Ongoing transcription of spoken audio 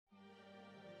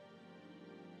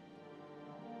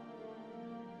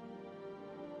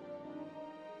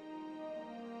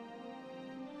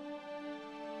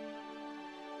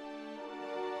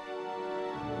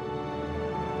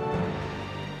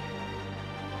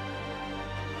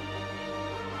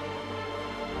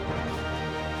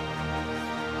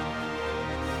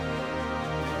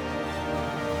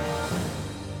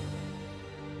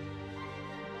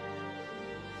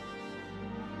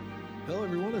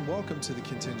welcome to the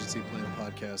Contingency Plan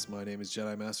Podcast. My name is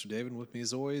Jedi Master David, and with me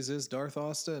as always is Darth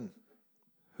Austin.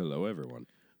 Hello, everyone.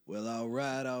 Well, all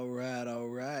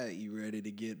right. You ready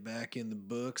to get back in the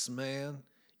books, man?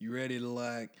 You ready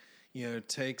to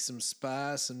take some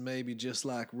spice and maybe just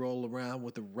roll around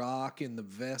with a rock in the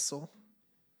vessel?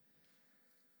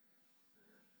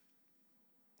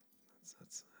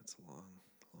 That's a long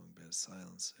bit of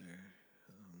silence there.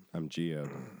 I'm Geo.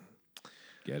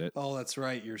 Get it? Oh, that's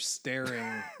right. You're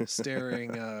staring,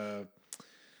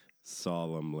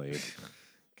 Solemnly,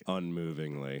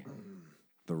 unmovingly,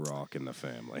 the Rock in the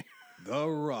family. The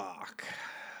Rock.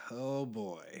 Oh,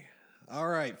 boy. All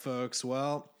right, folks.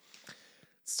 Well,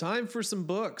 it's time for some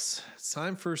books. It's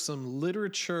time for some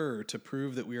literature to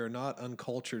prove that we are not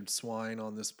uncultured swine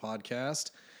on this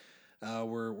podcast.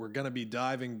 We're going to be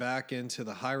diving back into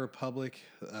The High Republic,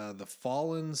 The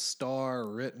Fallen Star,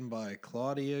 written by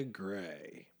Claudia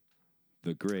Gray.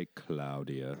 The great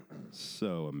Claudia.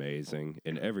 So amazing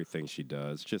in everything she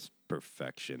does. Just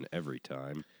perfection every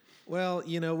time. Well,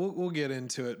 we'll get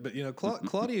into it, but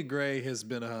Claudia Gray has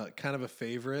been a kind of a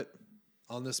favorite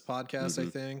on this podcast. I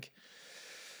think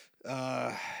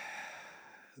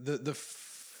the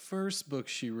first book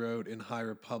she wrote in High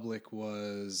Republic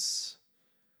was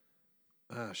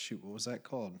what was that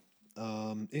called?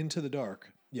 Into the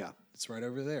Dark. Yeah, it's right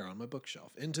over there on my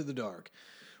bookshelf. Into the Dark,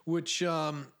 which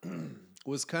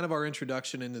was kind of our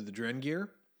introduction into the Drengir,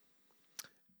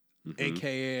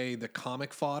 aka the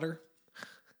comic fodder.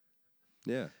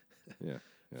 Yeah.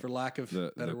 For lack of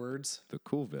better words. The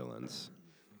cool villains.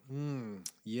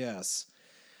 Yes.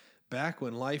 Back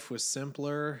when life was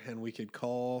simpler and we could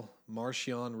call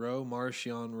Marchion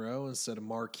Ro instead of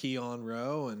Marquion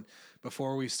Ro, and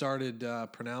before we started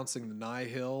pronouncing the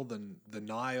Nihil, the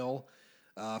Nile,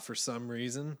 for some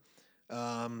reason,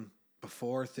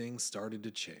 before things started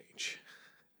to change.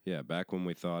 Yeah, back when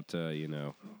we thought,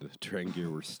 the Drengir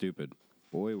were stupid.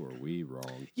 Boy, were we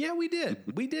wrong. Yeah, we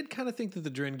did. We did kind of think that the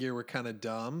Drengir were kind of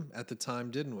dumb at the time,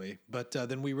 didn't we? But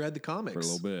then we read the comics. For a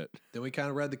little bit. Then we kind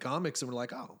of read the comics and we're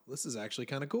like, oh, this is actually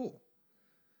kind of cool.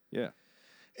 Yeah.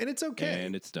 And it's okay.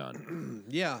 And it's done.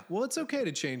 Yeah. Well, it's okay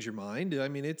to change your mind. I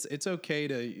mean, it's okay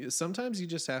to, sometimes you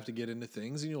just have to get into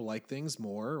things and you'll like things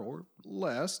more or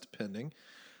less, depending.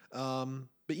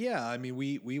 But yeah, I mean,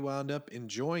 we wound up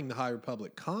enjoying the High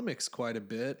Republic comics quite a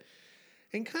bit.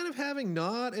 And kind of having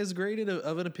not as great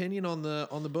of an opinion on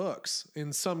the books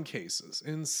in some cases.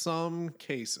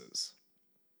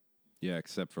 Yeah,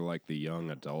 except for the young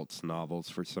adults novels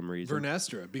for some reason.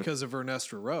 Vernestra, because of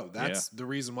Vernestra Row. That's the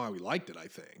reason why we liked it, I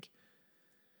think.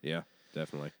 Yeah,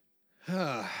 definitely.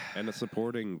 And the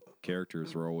supporting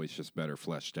characters were always just better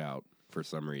fleshed out for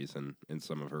some reason in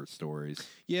some of her stories.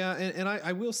 Yeah, and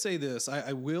I will say this.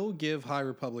 I will give High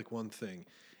Republic one thing.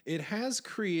 It has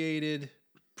created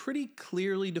pretty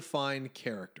clearly defined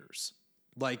characters.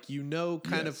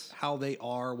 Kind of how they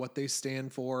are, what they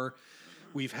stand for.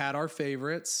 We've had our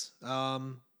favorites.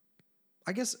 I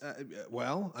guess,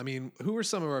 who are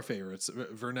some of our favorites?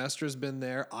 Vernestra's been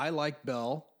there. I like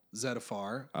Bell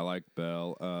Zettifar. I like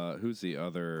Bell. Who's the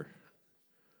other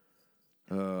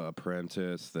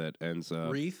apprentice that ends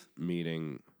up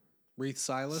meeting Reath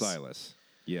Silas? Silas.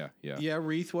 Yeah. Yeah,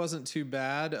 Reath wasn't too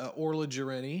bad. Orla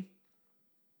Jareni.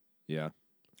 Yeah.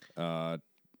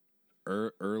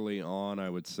 Early on, I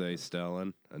would say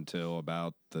Stellan until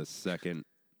about the second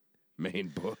main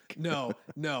book. No.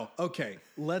 Okay,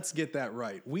 let's get that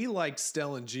right. We liked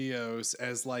Stellan Gios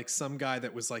as some guy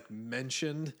that was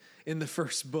mentioned in the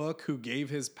first book who gave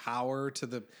his power to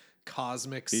the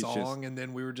cosmic song, and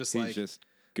then we were just he's just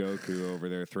Goku over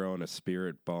there throwing a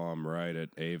spirit bomb right at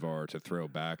Avar to throw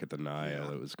back at the Nile.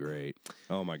 Yeah. It was great.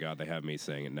 Oh my God, they have me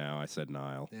saying it now. I said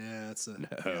Nile. Yeah, it's a no.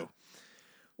 Yeah.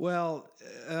 Well,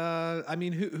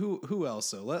 who else?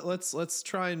 So let's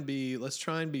try and be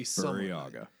someone.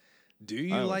 Burryaga. Do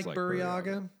you like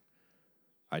Burryaga?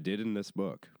 I did in this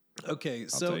book. Okay,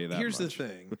 so here's the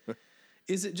thing: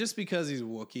 is it just because he's a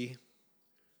Wookiee?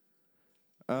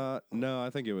 No,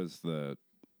 I think it was the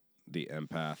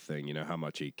empath thing. You know how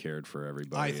much he cared for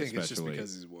everybody. I think it's just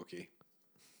because he's a Wookiee.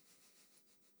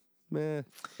 Meh,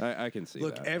 I can see that.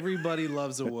 Look, everybody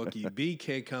loves a Wookiee.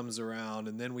 BK comes around,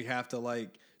 and then we have to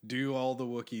do all the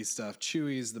Wookiee stuff.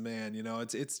 Chewie's the man,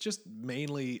 It's just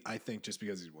mainly, I think, just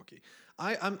because he's Wookiee.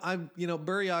 I'm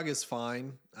Burryaga's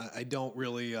fine. I don't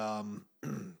really,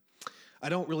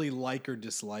 like or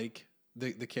dislike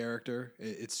the character.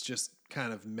 It's just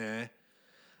kind of meh.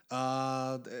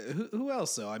 Who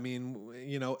else though? I mean,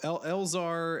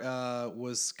 Elzar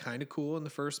was kind of cool in the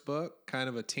first book, kind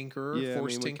of a tinkerer,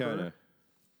 tinkerer.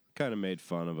 Kind of made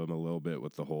fun of him a little bit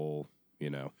with the whole,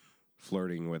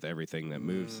 flirting with everything that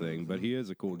moves thing, but he is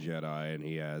a cool Jedi, and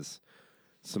he has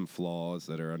some flaws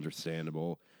that are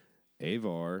understandable.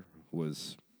 Avar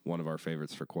was one of our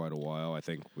favorites for quite a while. I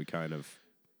think we kind of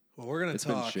Well, we're gonna it's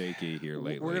talk. been shaky here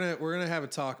lately. We're gonna have a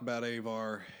talk about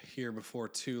Avar here before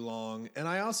too long, and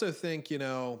I also think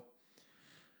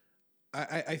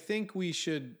I think we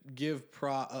should give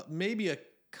maybe a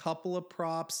couple of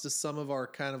props to some of our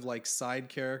kind of like side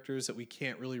characters that we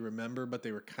can't really remember, but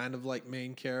they were kind of like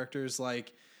main characters,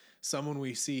 like someone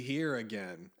we see here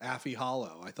again, Affie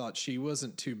Hollow. I thought she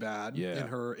wasn't too bad in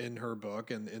her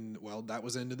book, and well, that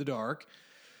was Into the Dark.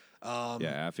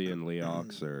 Affie and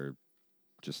Leox are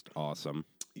just awesome.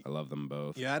 I love them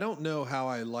both. Yeah, I don't know how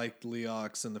I liked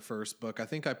Leox in the first book. I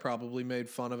think I probably made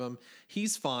fun of him.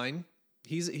 He's fine.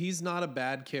 He's not a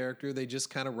bad character. They just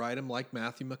kind of write him like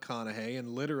Matthew McConaughey. And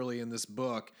literally in this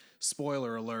book,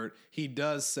 spoiler alert, he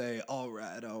does say, all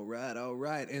right, all right, all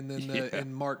right. And then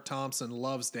and Mark Thompson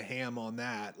loves to ham on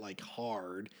that like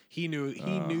hard. He knew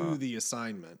the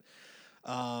assignment.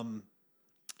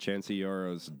 Chancey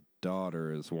Yaro's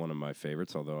daughter is one of my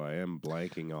favorites, although I am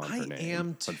blanking on her name. I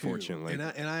am too. Unfortunately. And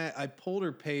I pulled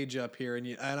her page up here,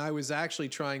 and I was actually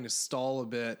trying to stall a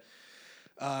bit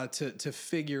to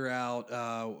figure out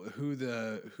who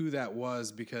that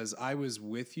was, because I was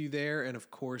with you there, and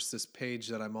of course this page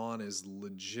that I'm on is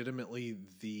legitimately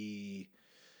the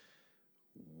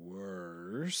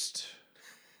worst.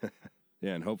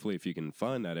 Yeah, and hopefully if you can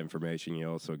find that information, you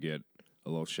also get a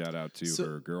little shout out to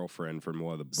her girlfriend from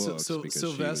one of the books.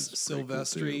 Because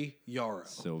Silvestri Yaro.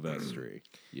 Silvestri,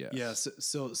 yes. Yeah,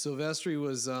 so Silvestri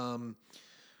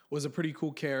was a pretty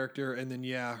cool character, and then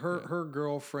her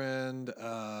girlfriend.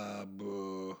 Oh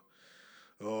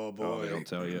boy, they'll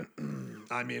tell you.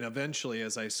 I mean, eventually,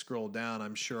 as I scroll down,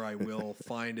 I'm sure I will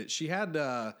find it. She had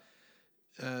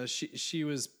she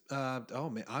was oh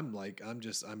man, I'm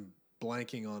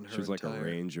blanking on her. She was like a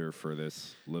ranger for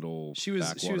this little. She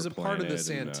was a part of the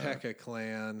Santeca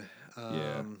clan.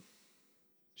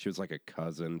 She was like a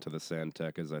cousin to the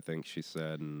Santecas, I think she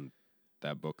said, and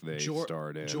that book they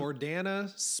starred in.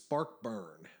 Jordana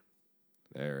Sparkburn.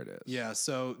 There it is. Yeah,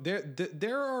 so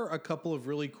there are a couple of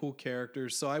really cool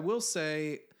characters. So I will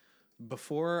say,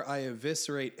 before I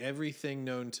eviscerate everything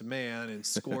known to man in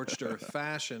scorched earth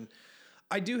fashion,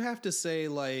 I do have to say,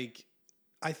 like,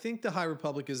 I think the High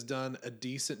Republic has done a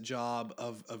decent job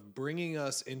of bringing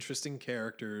us interesting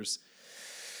characters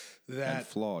and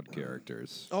flawed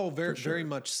characters. Oh, very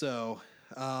much so.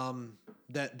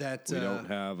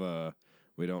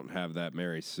 We don't have that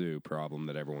Mary Sue problem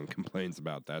that everyone complains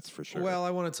about. That's for sure. Well, I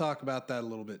want to talk about that a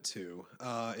little bit too,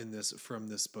 from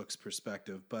this book's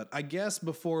perspective. But I guess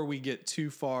before we get too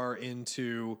far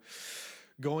into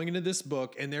going into this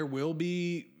book, and there will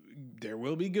be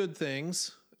good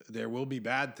things. There will be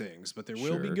bad things, but there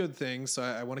will be good things. So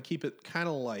I want to keep it kind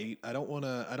of light. I don't want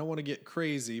to get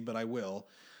crazy, but I will.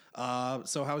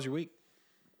 So how's your week?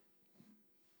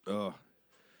 Oh,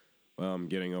 well, I'm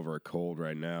getting over a cold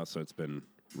right now, so it's been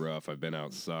rough. I've been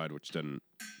outside, which didn't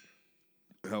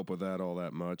help with that all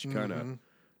that much. Kind of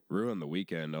ruined the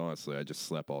weekend, honestly. I just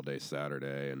slept all day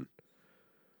Saturday, and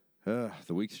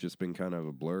the week's just been kind of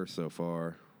a blur so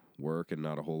far. Work and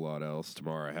not a whole lot else.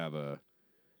 Tomorrow I have a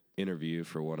interview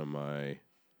for one of my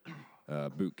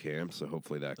boot camps, so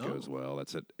hopefully that goes well.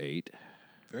 That's at 8.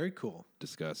 Very cool.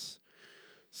 Discuss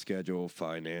schedule,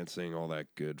 financing, all that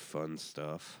good fun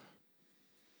stuff.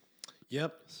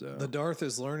 Yep. So the Darth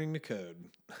is learning to code.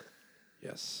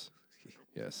 Yes,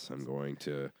 I'm going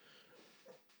to.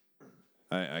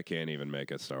 I can't even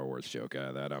make a Star Wars joke out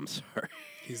of that. I'm sorry.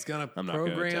 He's gonna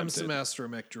program some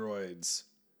astromech droids.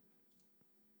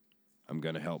 I'm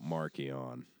gonna help Marky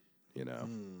on. Yeah.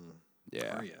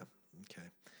 Are you?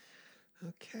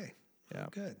 Okay. Yeah.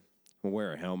 Good. We'll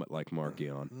wear a helmet like Marky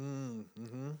on.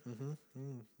 Yep.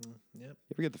 You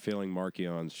ever get the feeling Marky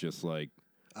on's just like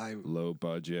low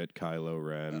budget Kylo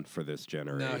Ren for this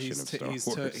generation of Star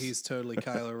Wars? He's totally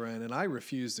Kylo Ren, and I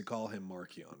refuse to call him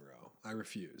Marky on Ro. I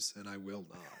refuse, and I will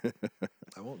not.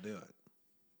 I won't do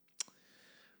it.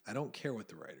 I don't care what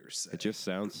the writers say. It just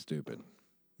sounds stupid.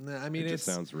 Nah, I mean, it just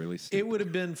sounds really stupid. It would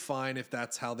have been fine if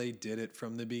that's how they did it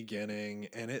from the beginning,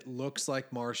 and it looks like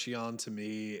Marchion to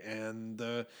me. And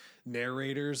the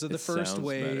narrators of the first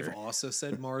wave also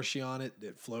said Marchion.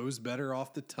 It flows better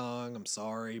off the tongue. I'm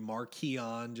sorry,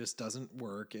 Marchion just doesn't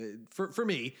work for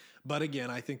me. But again,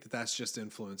 I think that's just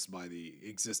influenced by the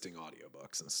existing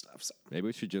audiobooks and stuff. So maybe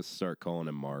we should just start calling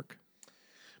him Mark.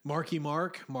 Mark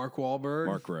Wahlberg, Mark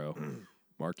Rowe,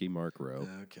 Mark Rowe.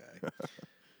 Okay.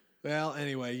 Well,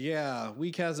 anyway, yeah,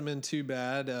 week hasn't been too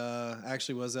bad.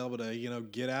 Actually was able to,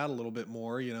 get out a little bit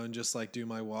more, and just like do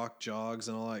my walk, jogs,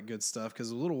 and all that good stuff because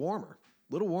it was a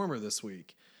little warmer this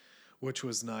week, which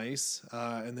was nice.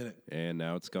 And then And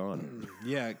now it's gone.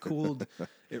 yeah, it cooled.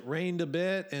 It rained a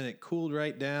bit and it cooled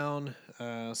right down.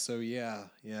 So yeah,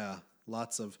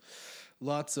 lots of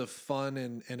fun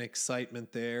and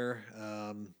excitement there.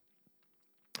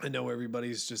 I know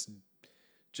everybody's just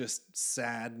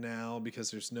sad now because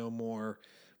there's no more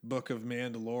Book of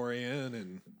Mandalorian,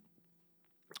 and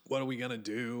what are we gonna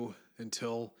do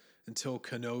until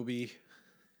Kenobi?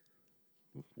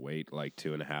 Wait like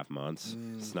 2.5 months.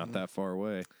 It's not that far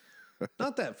away.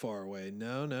 Not that far away.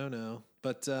 No.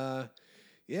 But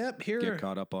yep, here. Get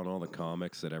caught up on all the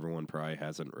comics that everyone probably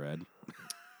hasn't read.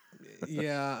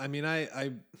 Yeah, I mean,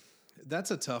 I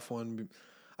that's a tough one.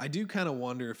 I do kind of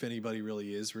wonder if anybody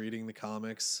really is reading the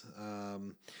comics.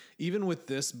 Even with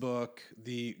this book,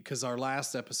 because our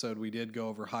last episode we did go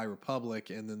over High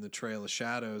Republic and then the Trail of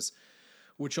Shadows,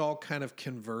 which all kind of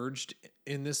converged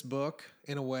in this book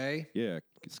in a way. Yeah,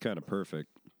 it's kind of perfect.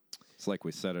 It's like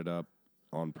we set it up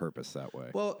on purpose that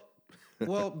way. Well,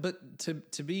 but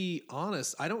to be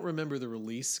honest, I don't remember the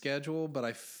release schedule, but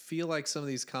I feel like some of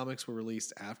these comics were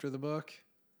released after the book.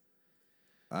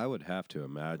 I would have to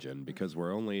imagine because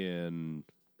we're only in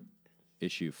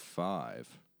issue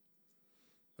 5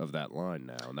 of that line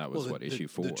now, and that was issue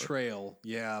 4. The Trail,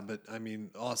 yeah, but I mean,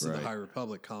 also Right. the High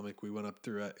Republic comic, we went up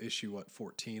through issue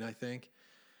 14, I think.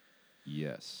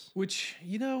 Yes. Which,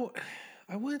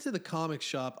 I went to the comic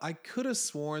shop. I could have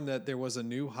sworn that there was a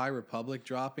new High Republic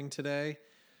dropping today,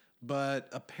 but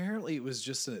apparently it was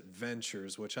just an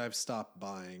Adventures, which I've stopped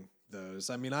buying those.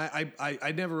 I mean,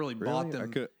 I never really bought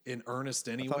them in earnest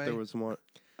anyway. I thought there was one.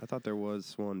 I thought there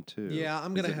was one too. Yeah,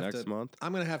 I'm gonna have next month.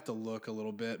 I'm gonna have to look a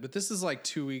little bit, but this is like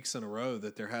 2 weeks in a row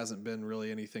that there hasn't been really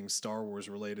anything Star Wars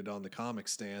related on the comic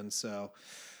stand. So,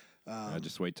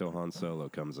 just wait till Han Solo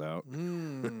comes out.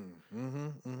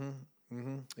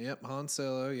 Yep, Han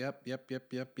Solo.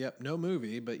 Yep. No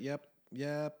movie, but yep.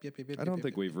 I don't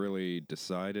think we've really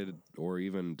decided or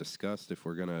even discussed if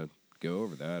we're gonna go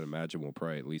over that. I imagine we'll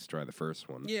probably at least try the first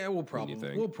one. Yeah, we'll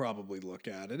probably look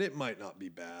at it. It might not be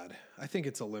bad. I think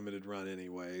it's a limited run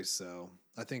anyway, so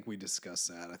I think we discussed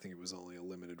that. I think it was only a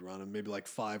limited run of maybe like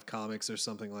 5 comics or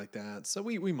something like that. So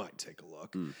we might take a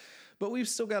look. But we've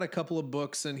still got a couple of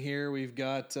books in here. We've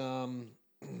got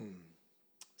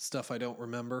stuff I don't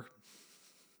remember.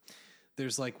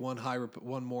 There's like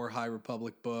one more High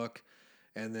Republic book,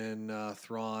 and then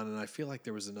Thrawn, and I feel like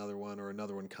there was another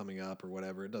one coming up or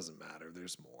whatever. It doesn't matter.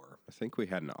 There's more. I think we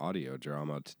had an audio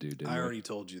drama to do, didn't we? I already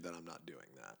told you that I'm not doing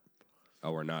that.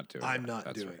 Oh, we're not doing I'm that. not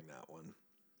That's doing right. that one.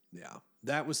 Yeah.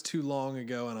 That was too long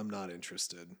ago, and I'm not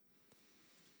interested.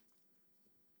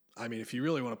 I mean, if you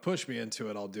really want to push me into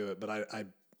it, I'll do it, but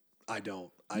I don't.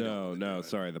 No,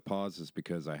 sorry. The pause is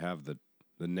because I have the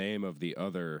name of the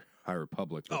other High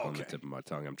Republic book on the tip of my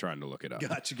tongue. I'm trying to look it up.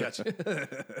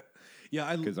 Gotcha.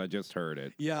 Yeah, because I just heard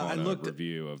it. Yeah, on a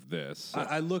review of this. So.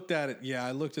 I looked at it. Yeah,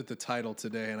 I looked at the title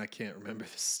today, and I can't remember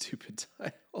the stupid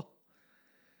title.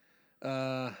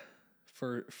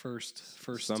 For first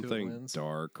something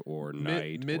dark or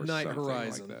night, Midnight or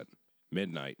Horizon. like that.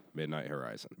 Midnight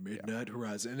Horizon. Midnight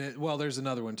Horizon. And there's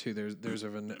another one too. There's a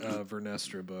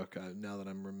Vernestra book. Now that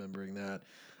I'm remembering that.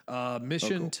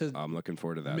 Mission to. I'm looking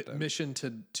forward to that. Mission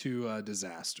to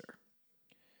Disaster.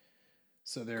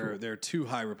 So there are 2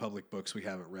 High Republic books we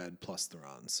haven't read plus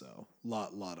Thrawn. So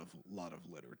lot of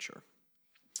literature.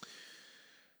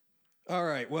 All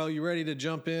right. Well, you ready to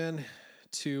jump in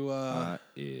to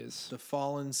The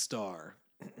Fallen Star?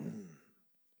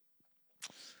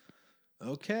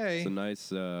 Okay. It's a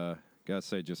nice. Gotta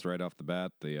say, just right off the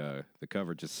bat, the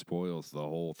cover just spoils the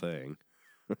whole thing.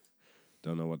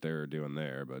 Don't know what they were doing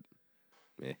there, but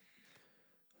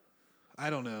I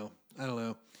don't know.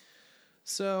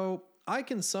 So I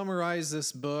can summarize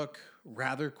this book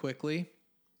rather quickly.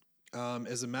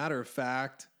 As a matter of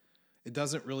fact, it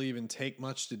doesn't really even take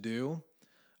much to do.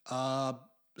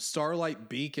 Starlight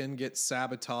Beacon gets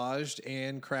sabotaged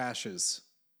and crashes.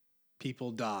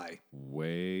 People die.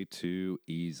 Way too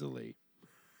easily.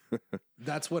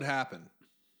 That's what happened.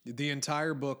 The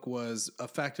entire book was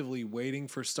effectively waiting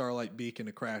for Starlight Beacon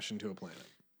to crash into a planet.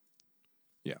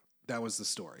 Yeah. That was the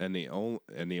story. And the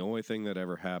only thing that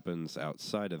ever happens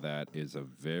outside of that is a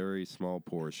very small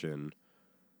portion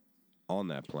on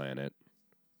that planet,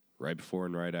 right before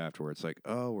and right after. It's like,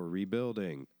 oh, we're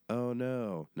rebuilding. Oh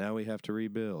no, now we have to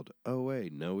rebuild. Oh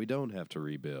wait, no, we don't have to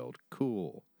rebuild.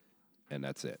 Cool. And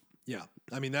that's it. Yeah.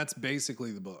 I mean, that's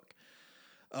basically the book.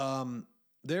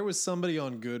 There was somebody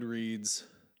on Goodreads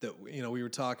that, you know, we were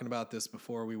talking about this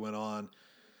before we went on.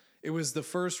 It was the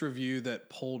first review that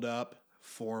pulled up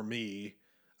for me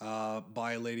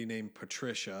by a lady named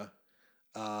Patricia.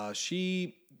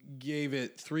 She gave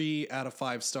it 3 out of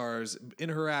 5 stars in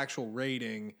her actual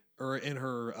rating, or in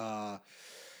her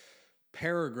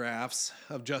paragraphs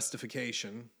of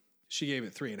justification. She gave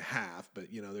it 3.5,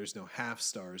 but you know, there's no half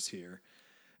stars here.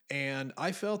 And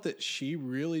I felt that she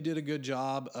really did a good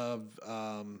job of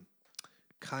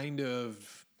kind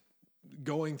of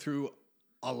going through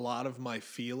a lot of my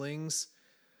feelings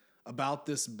about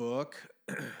this book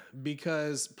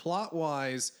because plot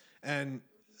wise, and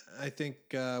I think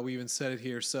we even said it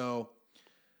here. So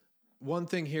one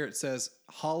thing here, it says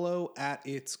hollow at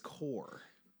its core.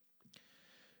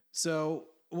 So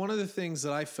one of the things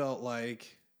that I felt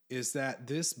like is that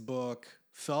this book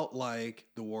felt like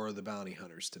The War of the Bounty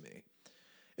Hunters to me.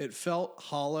 It felt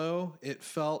hollow. It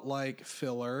felt like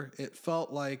filler. It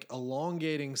felt like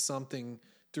elongating something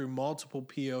through multiple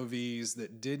POVs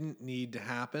that didn't need to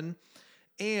happen.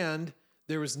 And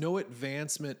there was no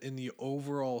advancement in the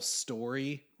overall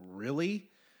story, really,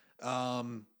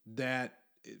 that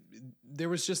there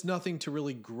was just nothing to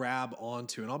really grab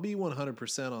onto. And I'll be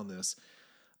 100% on this.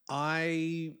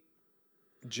 I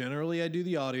do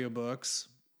the audiobooks.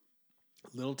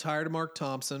 A little tired of Mark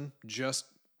Thompson.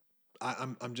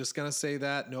 I'm just going to say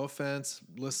that. No offense.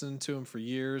 Listening to him for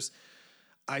years.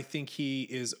 I think he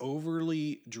is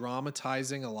overly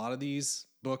dramatizing a lot of these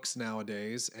books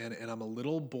nowadays, and I'm a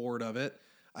little bored of it.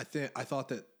 I thought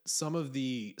that some of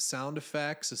the sound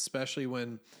effects, especially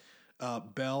when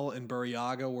Bell and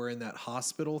Buryaga were in that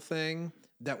hospital thing,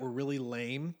 that were really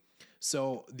lame.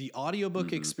 So the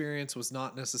audiobook experience was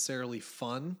not necessarily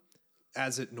fun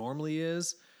as it normally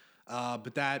is,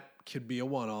 but that could be a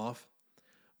one-off.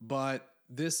 But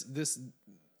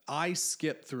I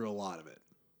skipped through a lot of it.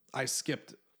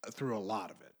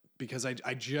 Because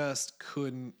I just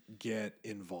couldn't get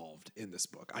involved in this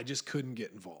book. I just couldn't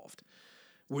get involved,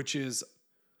 which is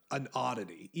an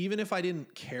oddity. Even if I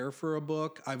didn't care for a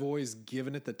book, I've always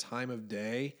given it the time of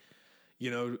day, you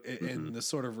know, and the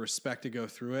sort of respect to go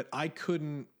through it. I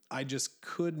just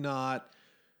could not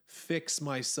fix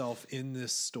myself in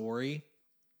this story.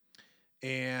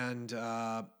 And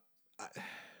I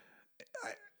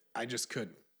just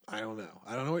couldn't. I don't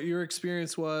know what your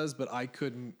experience was, but I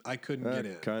couldn't get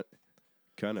in.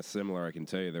 Kind of similar. I can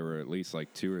tell you there were at least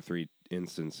like 2 or 3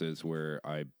 instances where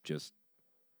I just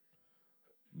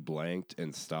blanked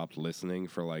and stopped listening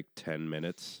for like 10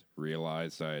 minutes,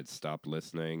 realized I had stopped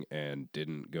listening and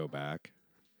didn't go back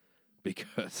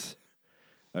because,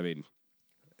 I mean,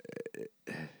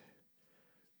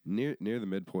 near the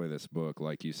midpoint of this book,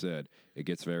 like you said, it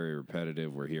gets very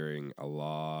repetitive. We're hearing a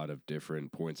lot of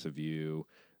different points of view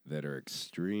that are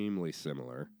extremely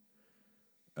similar,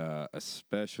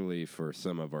 especially for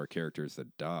some of our characters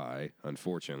that die,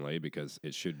 unfortunately, because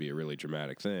it should be a really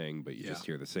dramatic thing, but you just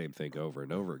hear the same thing over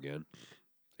and over again.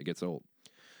 It gets old.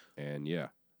 And yeah.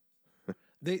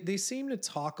 They seem to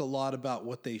talk a lot about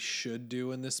what they should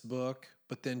do in this book,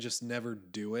 but then just never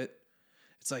do it.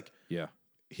 It's like,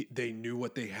 they knew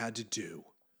what they had to do.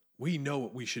 We know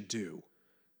what we should do.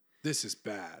 This is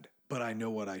bad, but I know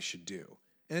what I should do.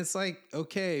 And it's like,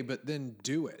 okay, but then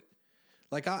do it.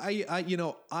 Like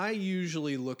I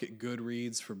usually look at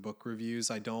Goodreads for book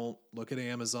reviews. I don't look at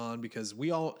Amazon because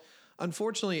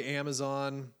unfortunately,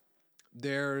 Amazon,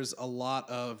 there's a lot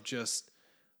of just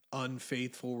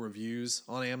unfaithful reviews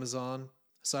on Amazon.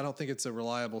 So I don't think it's a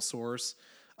reliable source.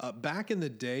 Back in the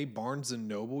day, Barnes &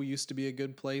 Noble used to be a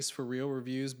good place for real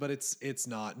reviews, but it's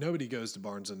not. Nobody goes to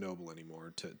Barnes & Noble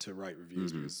anymore to write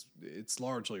reviews because it's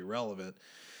largely irrelevant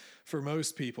for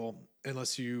most people,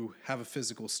 unless you have a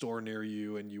physical store near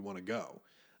you and you want to go.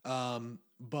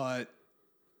 But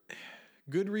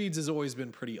Goodreads has always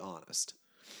been pretty honest.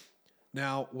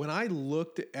 Now, when I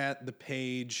looked at the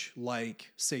page,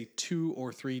 like, say, 2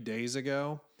 or 3 days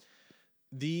ago,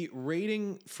 the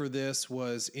rating for this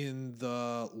was in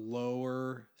the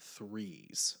lower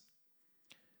 3s.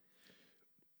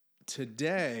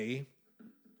 Today,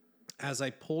 as I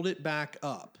pulled it back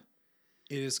up,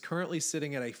 it is currently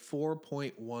sitting at a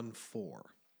 4.14.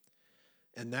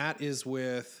 And that is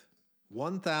with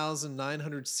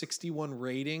 1,961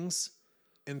 ratings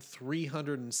and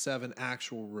 307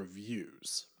 actual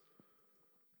reviews.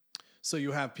 So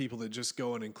you have people that just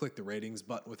go in and click the ratings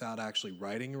button without actually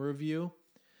writing a review.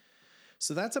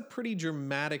 So that's a pretty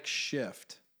dramatic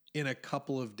shift in a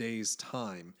couple of days'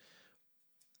 time,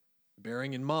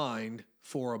 bearing in mind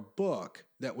for a book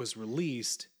that was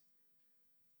released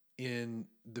in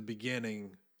the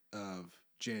beginning of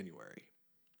January.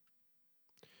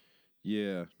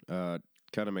 Yeah.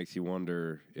 kind of makes you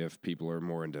wonder if people are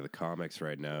more into the comics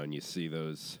right now and you see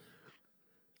those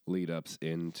lead ups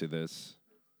into this,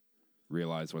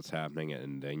 realize what's happening,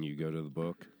 and then you go to the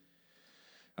book.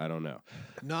 I don't know.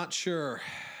 Not sure,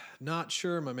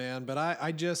 my man. But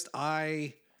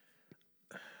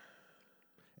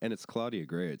And it's Claudia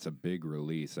Gray. It's a big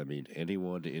release. I mean,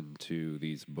 anyone into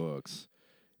these books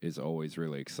is always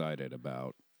really excited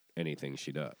about anything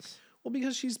she does. well,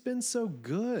 because she's been so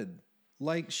good.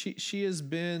 Like she has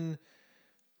been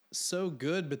so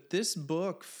good, but this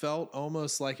book felt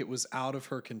almost like it was out of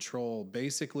her control.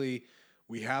 Basically,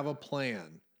 we have a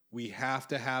plan. We have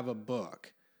to have a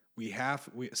book.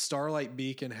 Starlight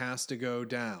Beacon has to go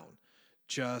down.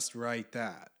 Just write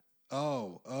that.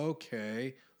 Oh,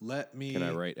 okay. Can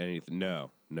I write anything? No,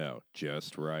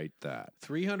 just write that.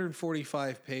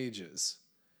 345 pages.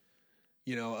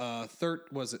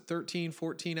 Was it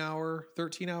 13 hour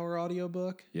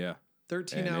audiobook? Yeah.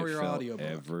 13-hour audiobook.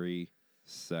 Every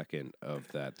second of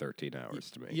that 13 hours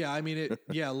to me. Yeah, I mean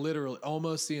literally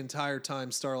almost the entire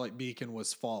time Starlight Beacon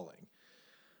was falling.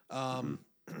 I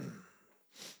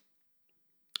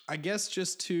guess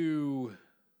just to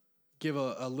give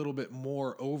a little bit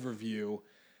more overview,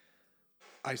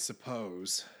 I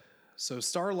suppose. So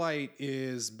Starlight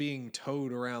is being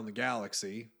towed around the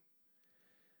galaxy,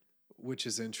 which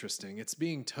is interesting. It's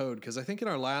being towed because I think in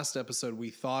our last episode we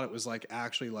thought it was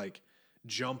actually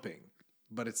jumping,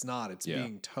 but it's not. It's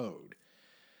being towed.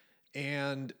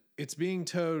 And it's being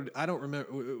towed. I don't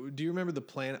remember. Do you remember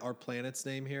our planet's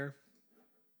name here?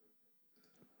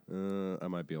 I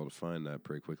might be able to find that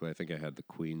pretty quickly. I think I had the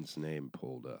Queen's name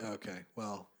pulled up. Okay.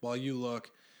 Well, while you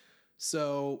look.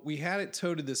 So we had it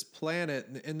towed to this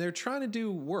planet, and they're trying to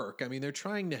do work. I mean, they're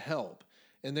trying to help.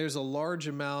 And there's a large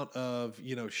amount of,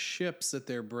 ships that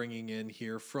they're bringing in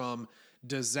here from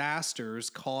disasters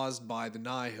caused by the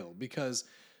Nihil, because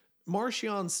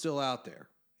Marchion's still out there.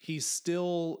 He's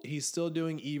still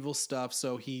doing evil stuff.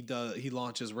 So he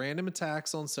launches random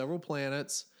attacks on several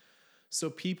planets. So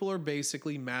people are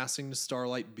basically massing to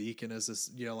Starlight Beacon as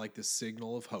this, this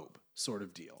signal of hope sort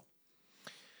of deal.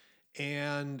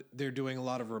 And they're doing a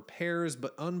lot of repairs,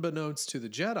 but unbeknownst to the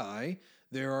Jedi,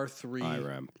 there are 3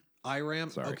 IRAM.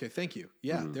 Sorry. Okay, thank you.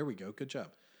 Yeah, There we go. Good job.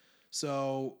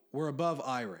 So we're above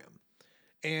IRAM.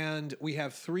 And we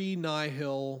have 3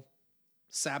 Nihil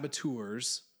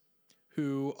saboteurs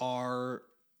who are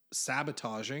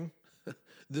sabotaging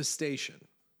the station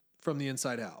from the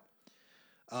inside out.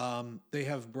 They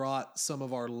have brought some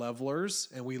of our levelers,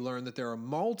 and we learn that there are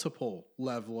multiple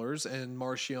levelers, and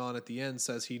Marchion at the end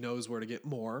says he knows where to get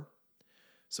more.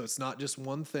 So it's not just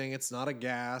one thing. It's not a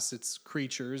gas. It's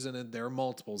creatures, and there are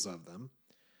multiples of them.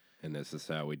 And this is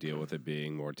how we deal with it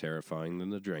being more terrifying than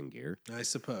the Drengir, I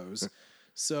suppose.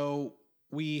 So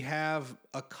we have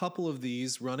a couple of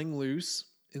these running loose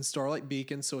in Starlight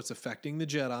Beacon, so it's affecting the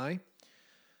Jedi.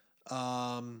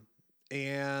 And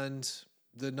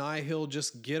the Nihil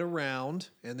just get around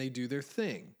and they do their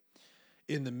thing.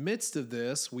 In the midst of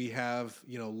this, we have,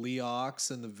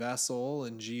 Leox and the Vessel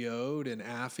and Geode and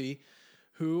Affy,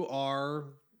 who are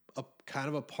kind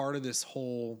of a part of this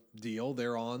whole deal.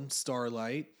 They're on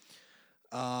Starlight.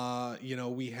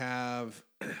 We have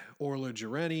Orla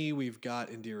Jareni, we've got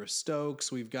Indira Stokes,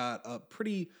 we've got a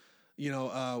pretty,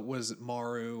 was it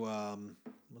Maru?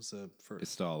 What's the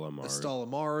first? Istala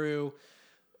Maru.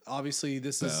 Obviously,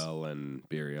 this Bell is Bell and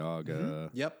Biriaga. Mm-hmm.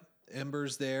 Yep,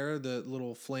 Ember's there, the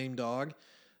little flame dog.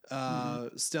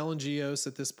 Stellan Gios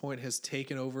at this point has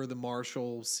taken over the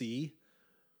Marshal Sea,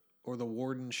 or the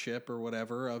wardenship or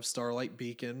whatever of Starlight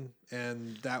Beacon,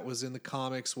 and that was in the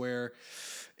comics where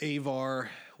Avar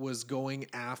was going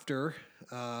after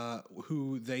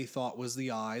who they thought was the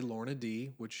Eye, Lorna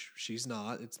D, which she's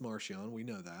not. It's Marchion. We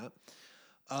know that.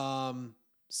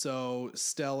 So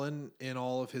Stellan, in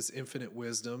all of his infinite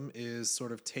wisdom, is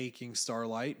sort of taking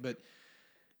Starlight, but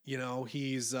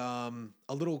he's a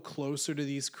little closer to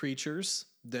these creatures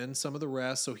than some of the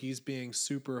rest, so he's being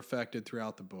super affected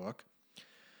throughout the book.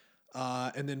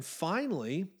 And then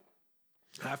finally,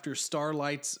 after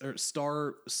Starlight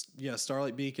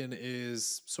Beacon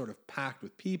is sort of packed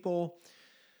with people,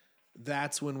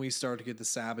 that's when we start to get the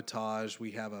sabotage.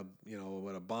 We have a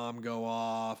bomb go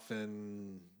off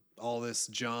and all this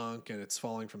junk, and it's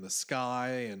falling from the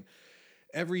sky, and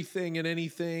everything and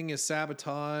anything is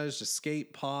sabotaged.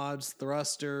 Escape pods,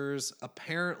 thrusters.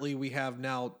 Apparently, we have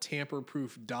now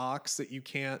tamper-proof docks that you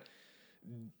can't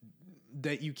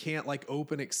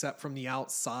open except from the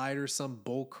outside or some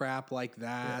bull crap like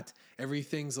that. Yeah.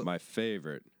 Everything's my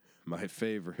favorite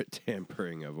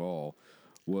tampering of all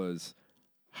was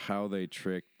how they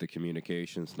tricked the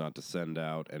communications not to send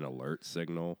out an alert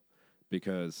signal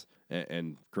because,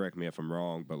 and correct me if I'm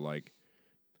wrong, but like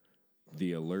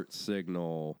the alert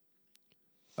signal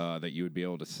that you would be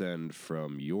able to send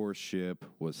from your ship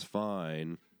was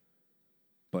fine,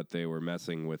 but they were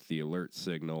messing with the alert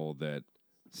signal that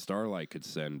Starlight could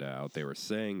send out. They were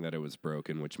saying that it was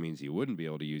broken, which means you wouldn't be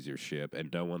able to use your ship,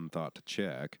 and no one thought to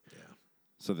check. Yeah.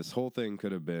 So this whole thing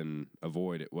could have been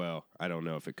avoided. Well, I don't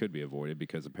know if it could be avoided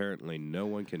because apparently no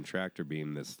one can tractor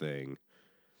beam this thing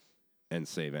and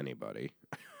save anybody.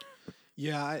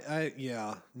 Yeah,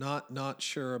 I not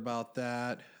sure about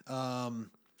that.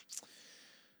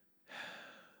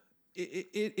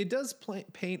 It does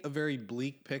paint a very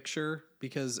bleak picture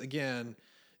because, again,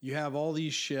 you have all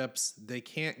these ships, they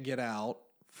can't get out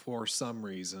for some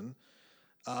reason.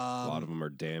 A lot of them are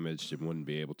damaged and wouldn't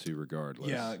be able to regardless.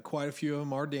 Yeah, quite a few of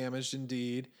them are damaged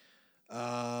indeed.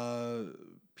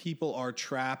 People are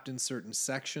trapped in certain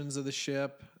sections of the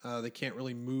ship. They can't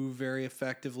really move very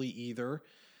effectively either.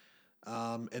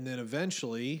 And then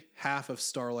eventually, half of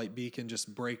Starlight Beacon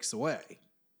just breaks away.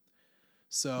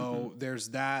 So there's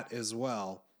that as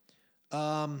well.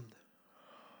 I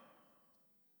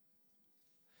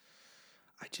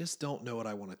just don't know what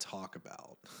I want to talk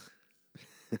about.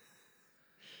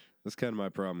 That's kind of my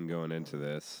problem going into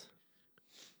this.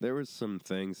 There was some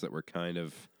things that were kind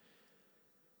of...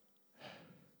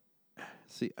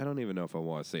 See, I don't even know if I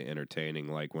want to say entertaining,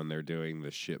 like when they're doing the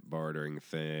ship bartering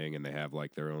thing and they have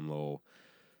like their own little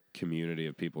community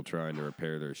of people trying to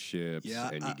repair their ships,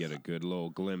 and you get a good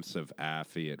little glimpse of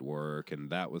Affy at work,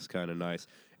 and that was kind of nice.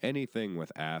 Anything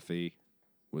with Affy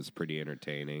was pretty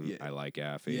entertaining. Yeah. I like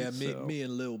Affy. Yeah, so. me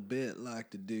and Lil Bit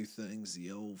like to do things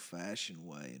the old-fashioned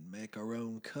way and make our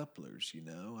own couplers, you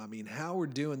know? I mean, how we're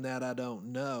doing that, I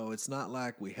don't know. It's not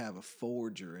like we have a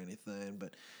forge or anything,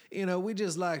 but, you know, we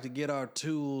just like to get our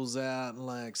tools out and,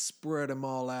 like, spread them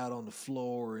all out on the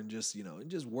floor and just, you know, and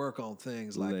just work on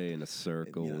things like... Lay in a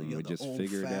circle you know, and we the just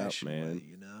figure it out, old-fashioned man. way,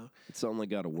 you know? It's only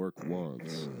got to work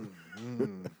once.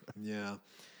 Yeah.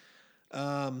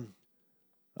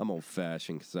 I'm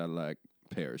old-fashioned because I like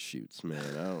parachutes, man.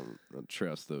 I don't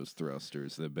trust those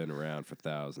thrusters that have been around for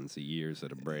thousands of years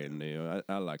that are brand new.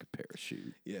 I like a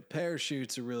parachute. Yeah,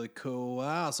 parachutes are really cool.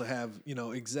 I also have, you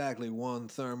know, exactly one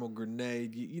thermal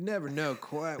grenade. You never know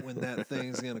quite when that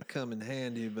thing's going to come in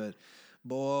handy, but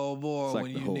boy, oh boy, It's like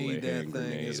when the you holy need that hand thing,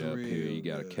 grenade it's up real here. You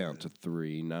got to good. count to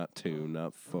 3, not 2,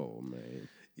 not 4, man.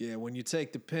 Yeah, when you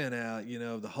take the pin out, you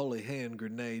know, the holy hand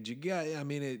grenade, you got, I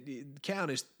mean, it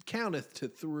counteth to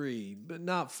 3, but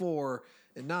not 4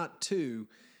 and not 2.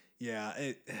 Yeah,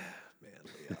 man,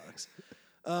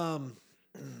 Leox.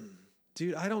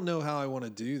 Dude, I don't know how I want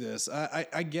to do this.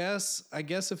 I guess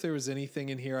if there was anything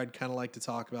in here, I'd kind of like to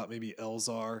talk about maybe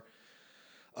Elzar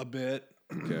a bit.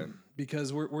 Okay.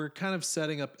 Because we're kind of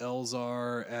setting up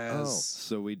Elzar as...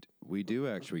 so we do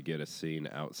actually get a scene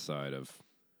outside of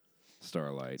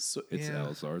Starlight. So, it's yeah.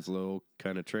 Elzar's little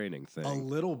kind of training thing. A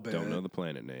little bit. Don't know the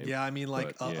planet name. Yeah, I mean,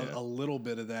 like but, yeah. a little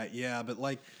bit of that. Yeah, but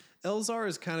like Elzar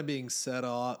is kind of being set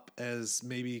up as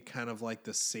maybe kind of like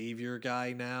the savior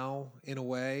guy now in a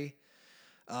way.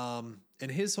 And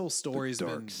his whole story's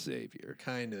Dark been savior.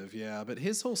 kind of, yeah, but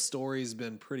his whole story's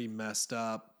been pretty messed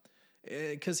up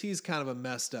because he's kind of a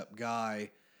messed up guy.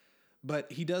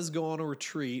 But he does go on a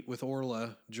retreat with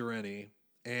Orla Jareni.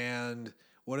 And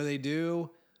what do?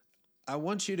 I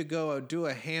want you to go do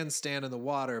a handstand in the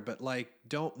water, but like,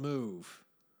 don't move.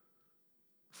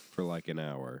 For like an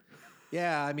hour.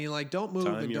 Yeah, I mean, like, don't move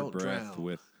and don't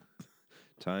drown.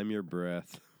 Time your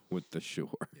breath with the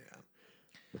shore.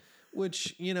 Yeah.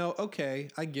 Which, you know, okay,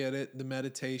 I get it. The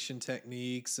meditation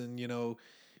techniques and, you know,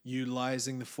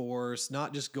 utilizing the force,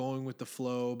 not just going with the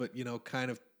flow, but, you know,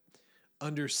 kind of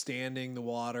understanding the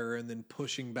water and then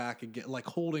pushing back again, like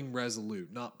holding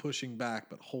resolute, not pushing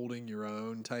back, but holding your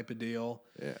own type of deal.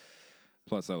 Yeah.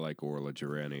 Plus, I like Orla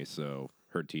Jareni, so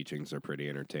her teachings are pretty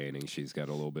entertaining. She's got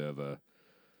a little bit of a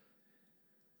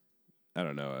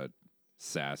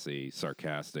sassy,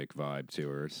 sarcastic vibe to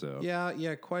her. So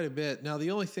Yeah, quite a bit. Now, the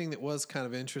only thing that was kind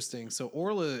of interesting, so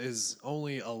Orla is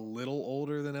only a little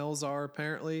older than Elzar,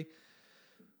 apparently.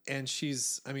 And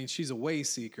she's a way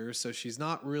seeker, so she's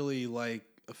not really like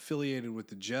affiliated with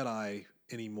the Jedi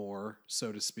anymore,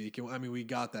 so to speak. I mean, we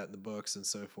got that in the books and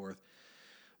so forth.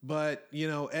 But, you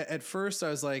know, at first I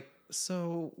was like,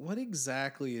 so what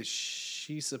exactly is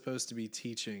she supposed to be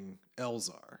teaching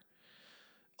Elzar?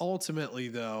 Ultimately,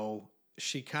 though,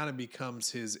 she kind of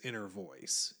becomes his inner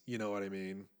voice. You know what I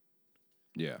mean?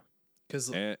 yeah.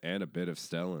 And a bit of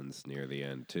Stellan's near the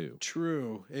end, too.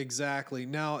 True, exactly.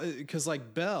 Now, because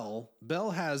like Bell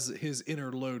has his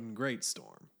inner Loden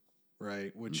Greatstorm,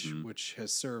 right? Which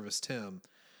has serviced him.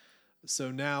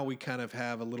 So now we kind of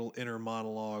have a little inner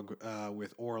monologue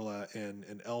with Orla and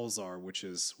Elzar, which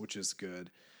is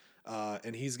good.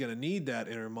 And he's going to need that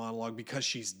inner monologue because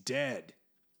she's dead.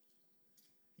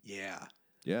 Yeah.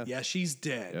 Yeah. Yeah, she's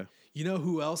dead. Yeah. You know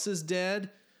who else is dead?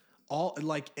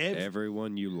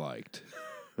 Everyone you liked.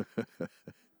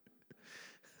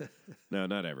 No,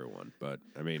 not everyone, but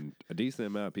I mean a decent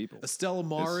amount of people. Estella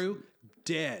Maru,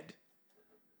 dead.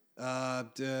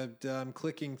 I'm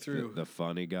clicking through. The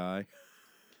funny guy.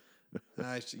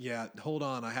 Yeah, hold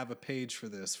on. I have a page for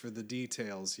this for the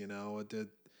details. You know,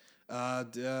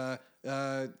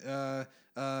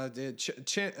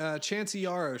 Chancey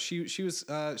Yarrow. She was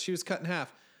cut in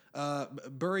half.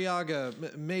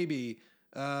 Buryaga, maybe.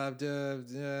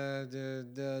 Buryaga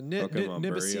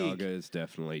is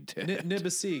definitely dead.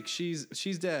 Nibasik,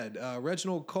 she's dead.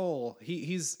 Reginald Cole,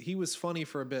 he was funny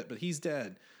for a bit, but he's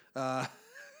dead.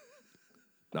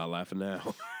 Not laughing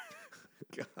now.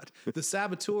 God, the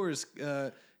saboteurs,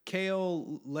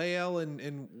 Kale, Lael,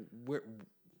 and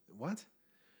what?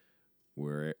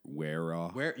 Where?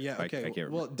 Yeah, okay. I can't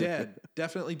remember. Well, dead,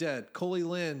 definitely dead. Coley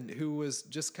Lynn, who was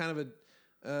just kind of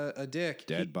a dick.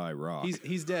 Dead by rock.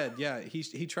 He's dead. Yeah,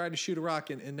 he tried to shoot a rock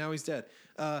and now he's dead.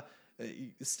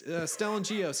 Stellan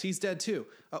Gios, he's dead too.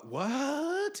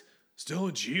 What?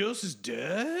 Stellan Gios is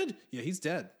dead? Yeah, he's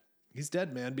dead. He's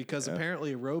dead, man, because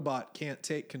apparently a robot can't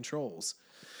take controls.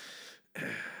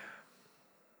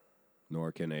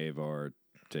 Nor can Avar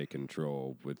take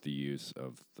control with the use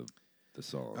of the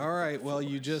song. All right, well,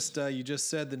 you just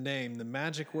said the name, the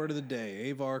magic word of the day,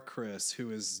 Avar Kriss,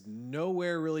 who is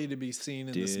nowhere really to be seen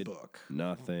in this book.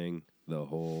 Nothing the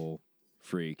whole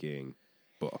freaking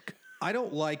book. I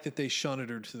don't like that they shunned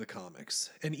her to the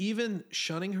comics. And even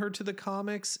shunning her to the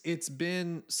comics, it's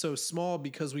been so small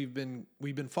because we've been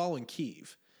following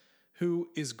Keeve, who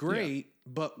is great,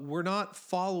 but we're not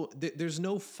there's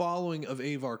no following of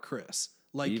Avar Kriss.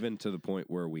 Like, even to the point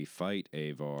where we fight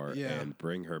Avar and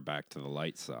bring her back to the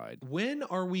light side. When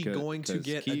are we going to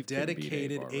get a Keeve can beat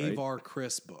dedicated Avar, Avar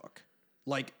Kriss book?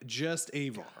 Like, just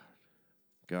Avar.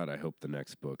 God, I hope the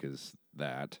next book is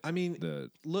that. I mean,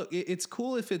 look, it's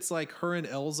cool if it's like her and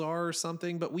Elzar or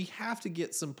something, but we have to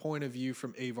get some point of view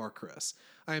from Avar Kriss.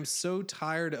 I am so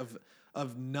tired of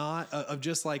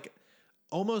just like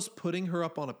almost putting her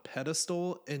up on a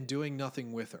pedestal and doing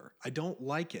nothing with her. I don't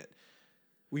like it.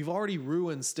 We've already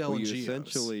ruined Stellan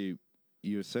Gios.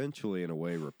 You essentially, in a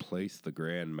way, replace the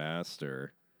Grand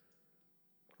Master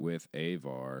with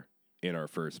Avar in our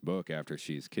first book after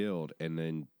she's killed, and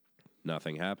then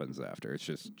nothing happens after. It's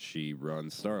just she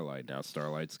runs Starlight. Now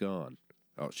Starlight's gone.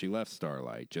 Oh, she left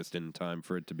Starlight just in time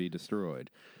for it to be destroyed.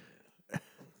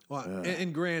 Well,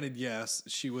 and granted, yes,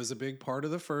 she was a big part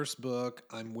of the first book.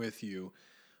 I'm with you.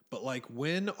 But, like,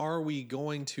 when are we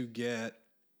going to get...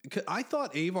 I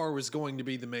thought Avar was going to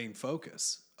be the main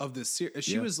focus of this series.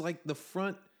 She was, like, the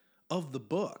front of the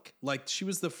book. Like, she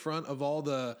was the front of all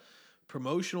the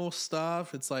promotional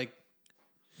stuff. It's like,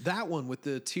 that one with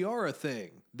the tiara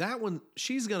thing. That one,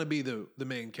 she's going to be the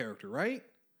main character, right?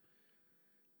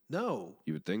 No.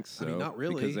 You would think so. I mean, not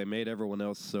really. Because they made everyone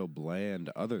else so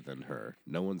bland other than her.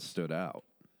 No one stood out.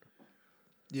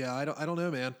 Yeah, I don't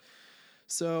know, man.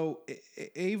 So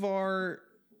Avar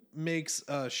makes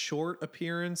a short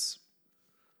appearance,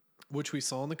 which we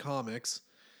saw in the comics,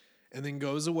 and then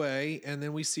goes away, and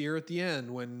then we see her at the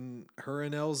end when her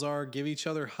and Elzar give each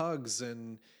other hugs,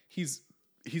 and he's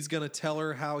going to tell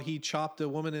her how he chopped a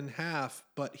woman in half,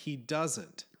 but he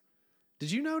doesn't.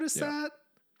 Did you notice that?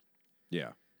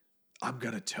 Yeah. I'm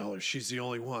going to tell her she's the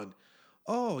only one.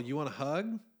 Oh, you want a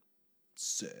hug?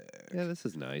 Sick. Yeah, this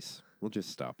is nice. We'll just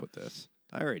stop with this.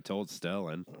 I already told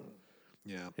Stellan.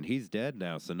 Yeah. And he's dead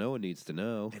now, so no one needs to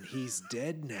know. And he's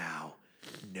dead now.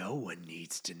 No one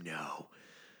needs to know.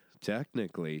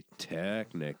 Technically, Elzar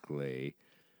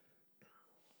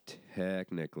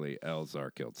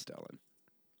killed Stellan.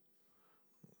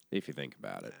 If you think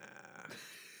about it.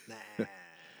 Nah.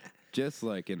 Just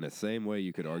like in the same way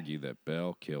you could argue that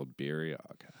Bell killed Buryaga.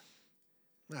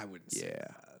 I wouldn't say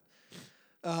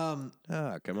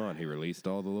that. Come on. He released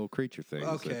all the little creature things.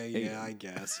 Okay, yeah, I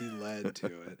guess. He led to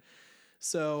it.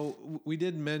 So we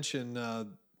did mention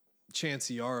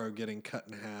Chancey Yarrow getting cut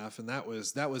in half, and that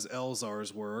was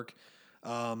Elzar's work.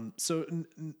 So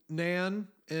Nan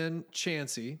and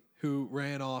Chancey, who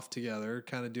ran off together,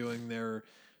 kind of doing their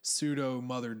pseudo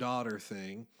mother-daughter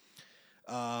thing,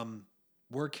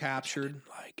 were captured.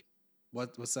 Like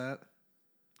What's that?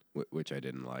 Which I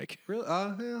didn't like. Really?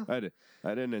 Yeah. I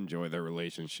didn't enjoy their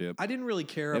relationship. I didn't really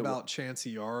care about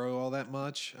Chancey Yarrow all that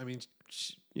much. I mean,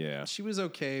 she was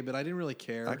okay, but I didn't really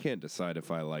care. I can't decide if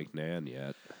I like Nan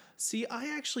yet. See,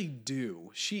 I actually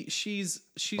do. She's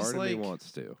Part like of me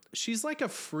wants to. she's like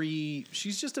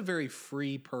she's just a very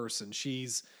free person.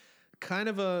 She's kind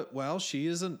of she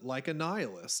isn't like a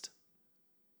nihilist.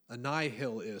 A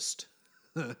nihilist.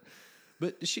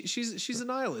 But she's a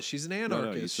nihilist. She's an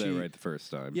anarchist. No, you said it right the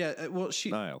first time. Yeah,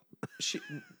 Nile.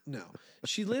 no.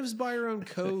 She lives by her own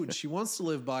code. She wants to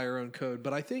live by her own code,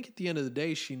 but I think at the end of the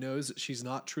day she knows that she's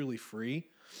not truly free.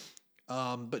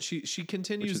 But she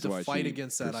continues to fight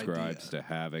against that idea. Prescribes to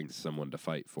having someone to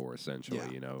fight for,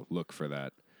 essentially. Yeah. Look for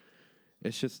that.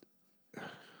 It's just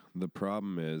the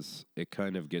problem is it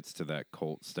kind of gets to that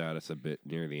cult status a bit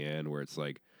near the end, where it's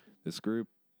like this group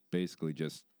basically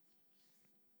just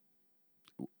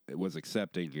it was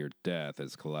accepting your death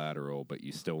as collateral, but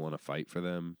you still want to fight for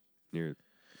them near.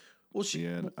 Well, she.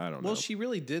 I don't know. Well, she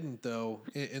really didn't, though.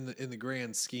 In the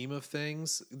grand scheme of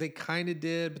things, they kind of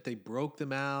did, but they broke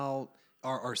them out.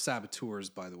 Are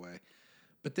saboteurs, by the way.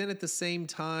 But then at the same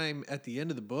time, at the end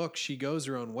of the book, she goes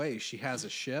her own way. She has a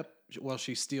ship. Well,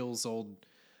 she steals old,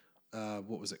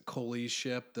 what was it, Coley's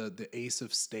ship, the Ace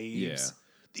of Staves. Yeah.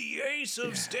 The Ace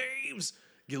of Staves.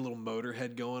 Get a little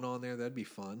Motorhead going on there. That'd be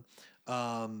fun.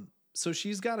 So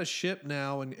she's got a ship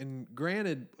now, and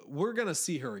granted, we're gonna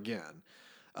see her again.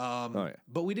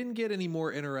 But we didn't get any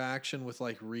more interaction with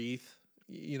like Wreath,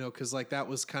 because like that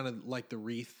was kind of like the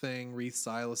Wreath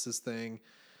Silas's thing.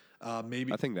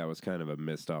 Maybe I think that was kind of a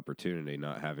missed opportunity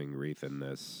not having Wreath in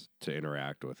this to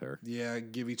interact with her. Yeah,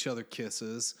 give each other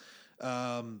kisses.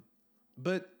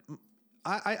 But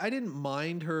I didn't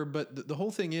mind her, but the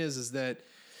whole thing is that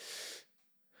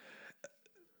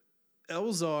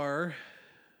Elzar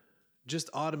just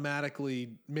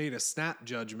automatically made a snap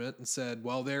judgment and said,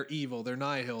 well, they're evil, they're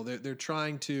nihil, they're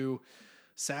trying to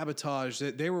sabotage.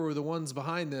 They were the ones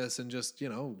behind this, and just,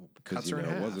 cuts her in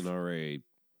half.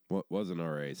 Wasn't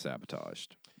already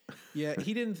sabotaged. Yeah,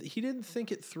 he didn't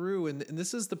think it through, and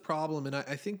this is the problem, and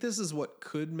I think this is what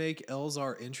could make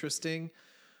Elzar interesting.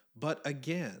 But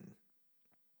again,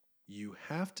 you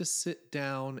have to sit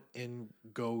down and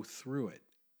go through it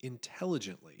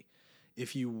intelligently.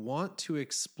 If you want to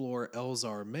explore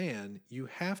Elzar Mann, you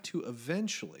have to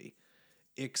eventually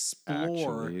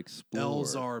explore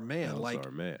Elzar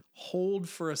Mann. Hold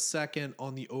for a second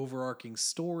on the overarching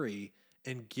story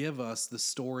and give us the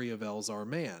story of Elzar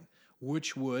Mann,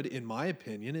 which would, in my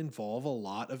opinion, involve a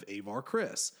lot of Avar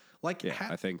Kriss.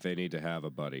 I think they need to have a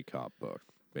buddy cop book,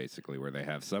 basically, where they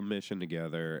have some mission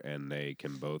together and they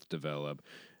can both develop.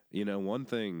 One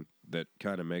thing that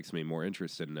kind of makes me more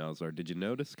interested in Elzar, did you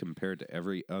notice compared to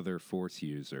every other Force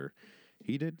user,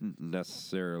 he didn't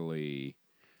necessarily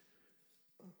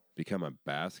become a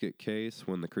basket case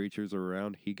when the creatures are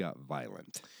around. He got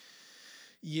violent.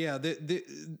 Yeah,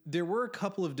 there were a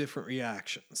couple of different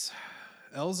reactions.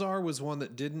 Elzar was one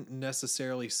that didn't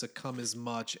necessarily succumb as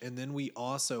much, and then we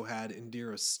also had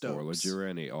Indira Stokes. Orla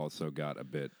Jareni also got a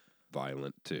bit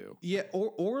violent too. Yeah,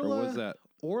 Orla. Or was that?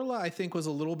 Orla, I think, was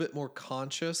a little bit more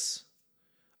conscious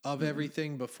of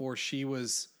everything before she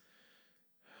was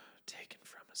taken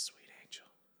from a sweet angel,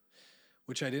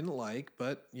 which I didn't like.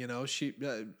 But she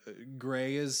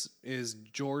Gray is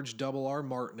George R.R.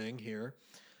 Martining here.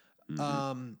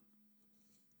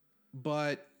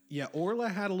 But yeah, Orla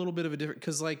had a little bit of a different,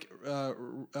 because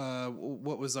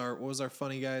what was our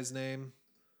funny guy's name?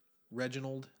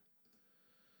 Reginald.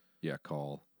 Yeah,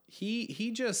 Call.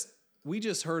 We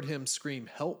just heard him scream,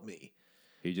 "Help me."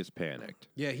 He just panicked.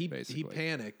 Yeah, he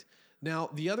panicked. Now,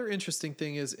 the other interesting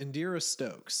thing is Indira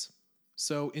Stokes.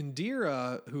 So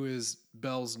Indira, who is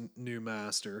Bel's new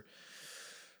master,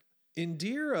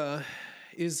 Indira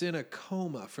is in a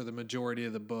coma for the majority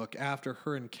of the book after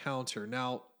her encounter.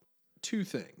 Now, two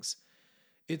things.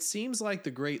 It seems like the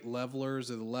Great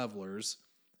Levelers or the Levelers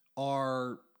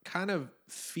are kind of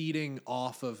feeding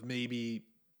off of maybe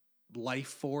life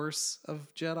force of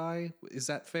Jedi. Is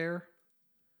that fair?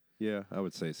 Yeah, I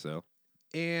would say so.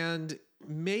 And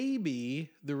maybe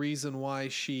the reason why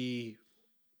she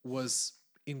was,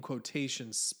 in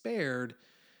quotation, spared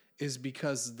is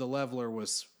because the Leveler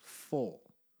was full,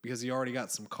 because he already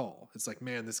got some call. It's like,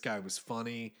 man, this guy was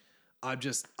funny.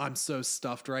 I'm so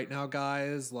stuffed right now,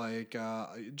 guys. Like,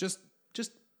 just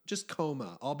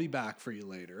coma. I'll be back for you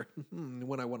later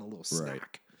when I want a little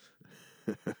snack.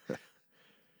 Right.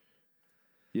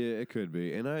 Yeah, it could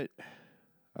be. And I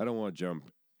don't want to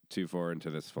jump too far into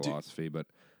this philosophy, but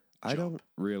I don't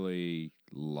really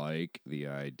like the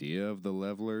idea of the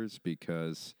Levelers,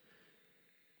 because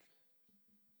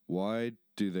why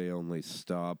do they only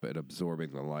stop at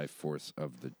absorbing the life force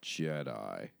of the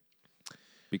Jedi?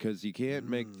 Because you can't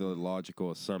make the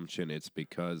logical assumption it's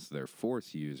because they're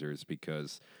Force users,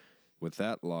 because with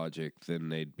that logic, then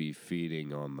they'd be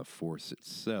feeding on the Force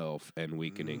itself and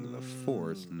weakening the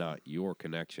Force, not your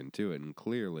connection to it. And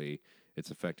clearly,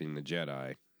 it's affecting the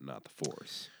Jedi, not the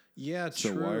Force. Yeah,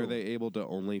 so true. why are they able to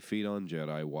only feed on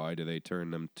Jedi? Why do they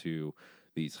turn them to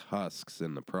these husks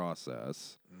in the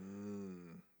process?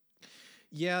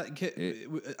 Yeah,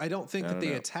 I don't think that they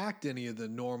know. attacked any of the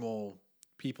normal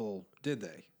people, did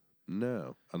they?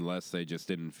 No, unless they just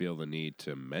didn't feel the need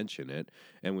to mention it.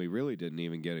 And we really didn't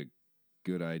even get a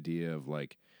good idea of,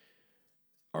 like,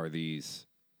 are these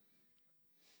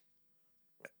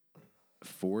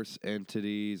Force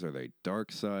entities? Are they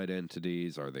dark side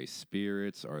entities? Are they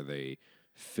spirits? Are they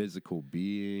physical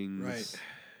beings?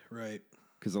 Right.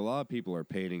 Because a lot of people are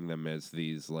painting them as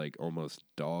these, like, almost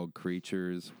dog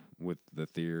creatures with the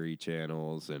theory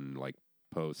channels and, like,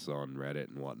 posts on Reddit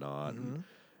and whatnot. And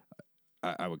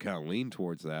I would kind of lean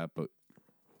towards that, but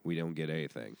we don't get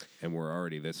anything. And we're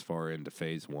already this far into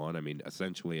phase 1. I mean,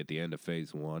 essentially at the end of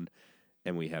phase 1,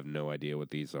 and we have no idea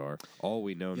what these are. All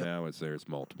we know now is there's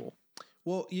multiple.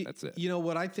 Well, that's it. You know,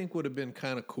 what I think would have been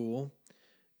kind of cool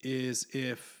is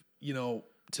if, you know,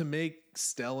 to make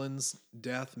Stellan's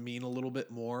death mean a little bit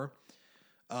more,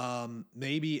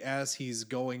 maybe as he's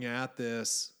going at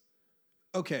this.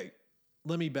 Okay,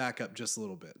 let me back up just a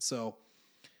little bit. So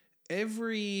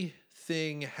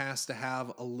everything has to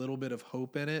have a little bit of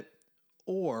hope in it,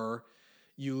 or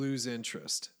you lose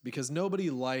interest, because nobody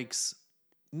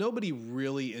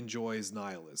really enjoys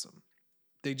nihilism.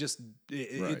 They just,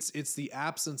 it's the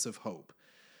absence of hope.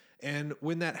 And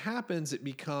when that happens, it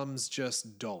becomes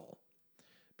just dull,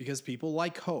 because people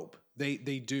like hope. They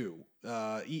do.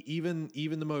 Even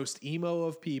the most emo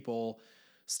of people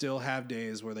still have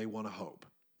days where they want to hope.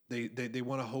 They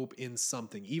want to hope in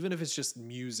something, even if it's just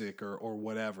music or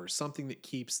whatever, something that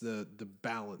keeps the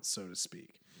balance, so to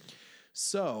speak.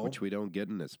 So, which we don't get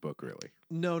in this book, really.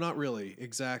 No, not really.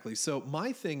 Exactly. So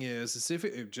my thing is if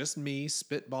it just me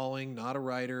spitballing, not a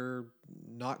writer,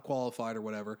 not qualified or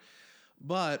whatever.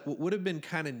 But what would have been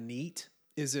kind of neat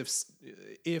is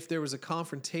if there was a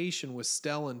confrontation with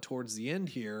Stellan towards the end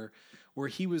here, where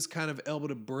he was kind of able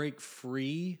to break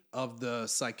free of the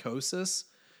psychosis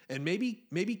and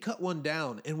maybe cut one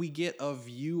down and we get a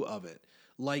view of it.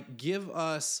 Like, give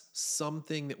us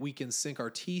something that we can sink our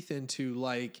teeth into,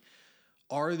 like,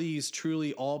 are these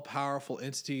truly all-powerful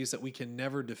entities that we can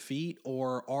never defeat,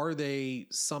 or are they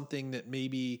something that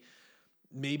maybe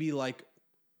like,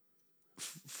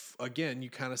 again, you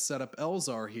kind of set up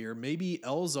Elzar here. Maybe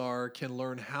Elzar can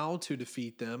learn how to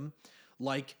defeat them,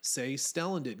 like, say,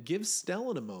 Stellan did. Give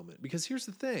Stellan a moment, because here's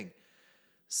the thing.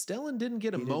 Stellan didn't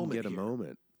get a moment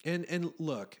here. And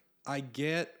look, I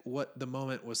get what the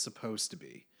moment was supposed to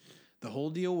be. The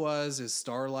whole deal is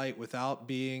Starlight, without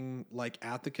being, like,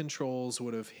 at the controls,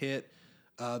 would have hit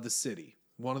the city,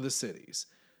 one of the cities.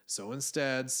 So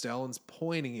instead, Stellan's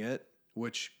pointing it,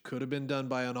 which could have been done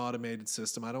by an automated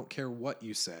system. I don't care what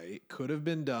you say. It could have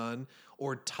been done,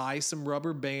 or tie some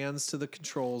rubber bands to the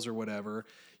controls or whatever.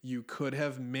 You could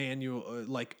have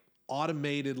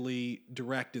automatedly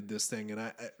directed this thing.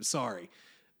 And sorry,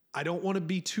 I don't want to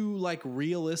be too, like,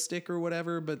 realistic or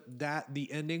whatever, but the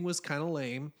ending was kind of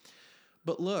lame.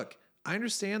 But look, I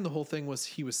understand the whole thing was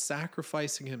he was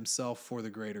sacrificing himself for the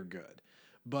greater good,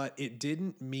 but it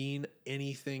didn't mean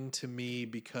anything to me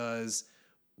because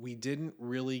we didn't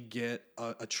really get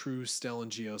a true Stellan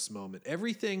Gios moment.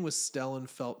 Everything with Stellan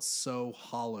felt so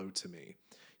hollow to me.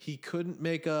 He couldn't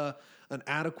make an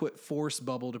adequate force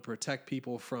bubble to protect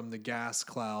people from the gas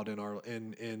cloud into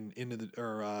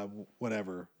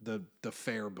the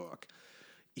fair book.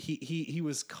 He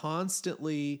was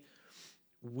constantly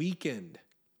weakened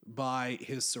by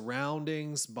his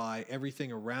surroundings, by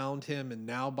everything around him, and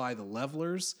now by the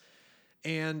levelers.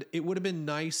 And it would have been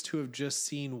nice to have just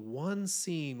seen one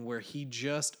scene where he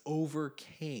just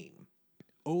overcame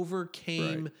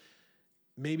right.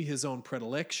 Maybe his own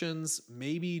predilections,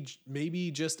 maybe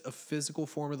just a physical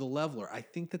form of the leveler. I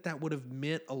think that would have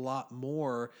meant a lot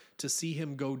more to see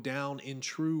him go down in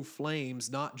true flames,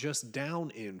 not just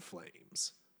down in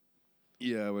flames.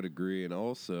 Yeah, I would agree. And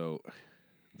also,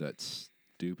 that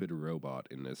stupid robot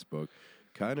in this book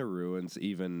kind of ruins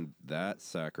even that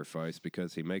sacrifice,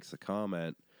 because he makes a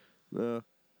comment,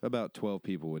 about 12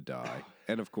 people would die.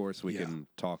 And of course, we can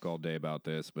talk all day about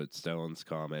this, but Stellan's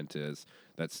comment is,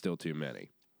 that's still too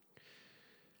many.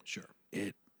 Sure.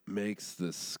 It makes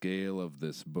the scale of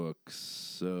this book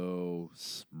so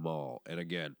small. And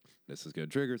again, this is going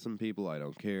to trigger some people. I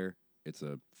don't care. It's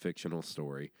a fictional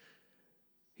story.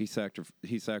 He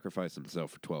sacrificed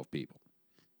himself for 12 people.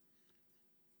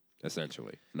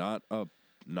 Essentially. Not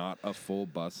a full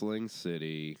bustling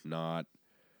city, not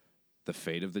the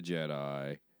fate of the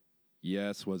Jedi.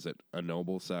 Yes, was it a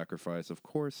noble sacrifice? Of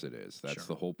course it is. That's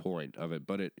the whole point of it.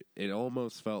 But it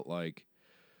almost felt like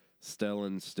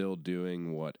Stellan still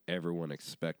doing what everyone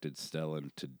expected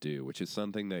Stellan to do, which is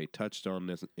something they touched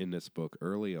on in this book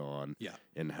early on. Yeah.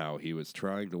 And how he was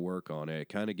trying to work on it. It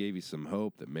kind of gave you some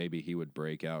hope that maybe he would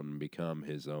break out and become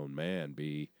his own man,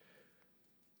 be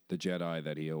the Jedi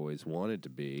that he always wanted to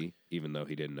be, even though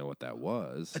he didn't know what that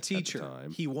was. A teacher. At the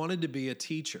time. He wanted to be a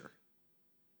teacher.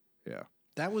 Yeah.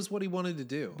 That was what he wanted to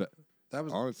do. But that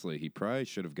was honestly, he probably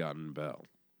should have gotten Bell.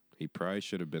 He probably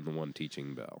should have been the one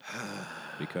teaching Bell.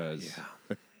 Because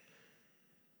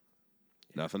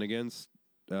nothing against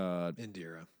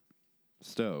Indira.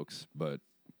 Stokes, but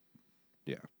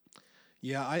yeah.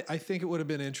 Yeah, I think it would have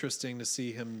been interesting to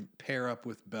see him pair up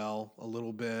with Bell a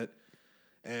little bit.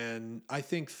 And I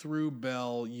think through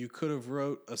Bell, you could have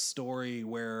wrote a story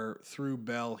where through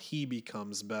Bell, he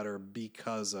becomes better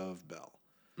because of Bell.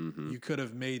 You could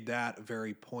have made that a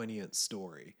very poignant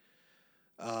story.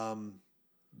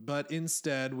 But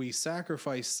instead, we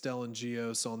sacrifice Stellan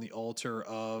Gios on the altar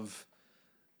of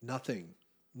nothing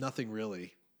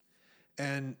really.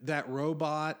 And that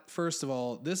robot, first of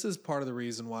all, this is part of the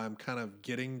reason why I'm kind of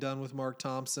getting done with Mark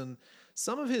Thompson.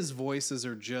 Some of his voices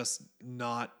are just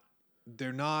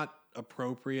they're not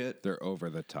appropriate. They're over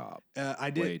the top.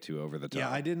 Way too over the top. Yeah,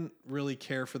 I didn't really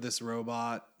care for this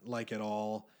robot like at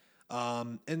all.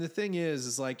 And the thing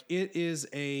is like it is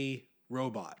a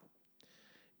robot.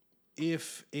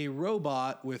 If a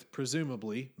robot with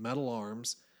presumably metal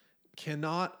arms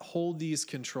cannot hold these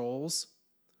controls,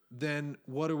 then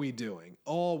what are we doing?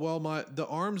 Oh, well, the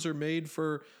arms are made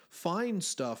for fine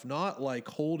stuff, not like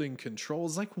holding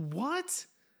controls. Like what?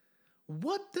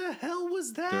 What the hell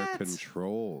was that? They're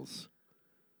controls.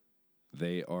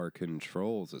 They are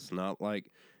controls. It's not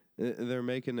like they're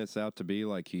making this out to be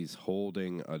like he's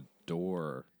holding a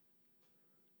door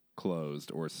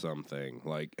closed or something.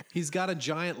 Like he's got a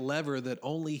giant lever that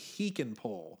only he can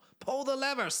pull. Pull the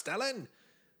lever, Stellan.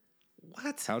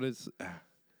 What?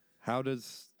 How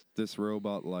does this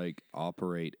robot like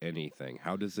operate anything?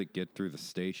 How does it get through the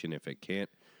station if it can't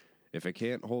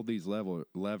hold these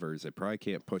levers? It probably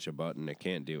can't push a button. It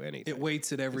can't do anything. It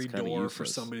waits at every door for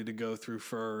useless. somebody to go through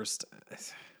first.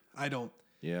 I don't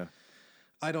know.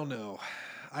 I don't know.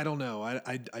 I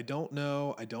don't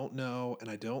know. And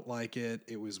I don't like it.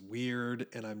 It was weird.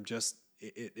 And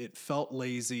it felt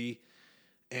lazy.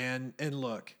 And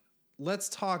look, let's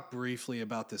talk briefly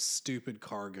about this stupid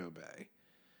cargo bay.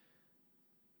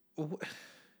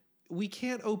 We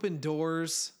can't open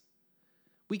doors.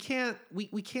 We can't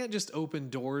just open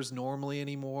doors normally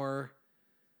anymore.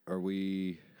 Are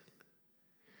we...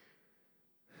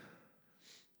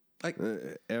 Like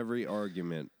every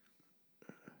argument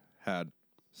had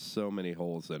so many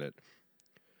holes in it.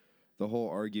 The whole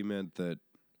argument that,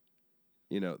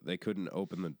 they couldn't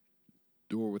open the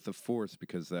door with the Force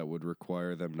because that would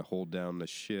require them to hold down the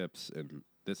ships and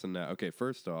this and that. Okay,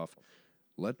 first off,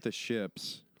 let the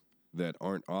ships that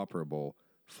aren't operable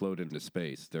float into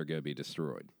space. They're going to be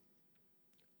destroyed.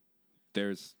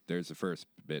 There's the first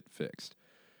bit fixed.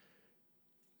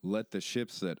 Let the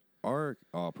ships that are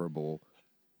operable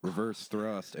reverse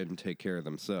thrust and take care of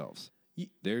themselves.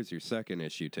 There's your second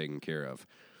issue taken care of.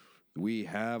 We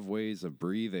have ways of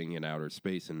breathing in outer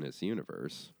space in this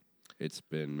universe. It's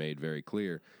been made very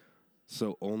clear.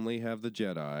 So only have the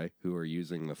Jedi who are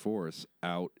using the Force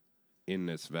out in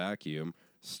this vacuum,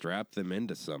 strap them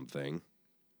into something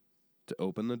to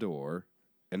open the door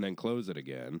and then close it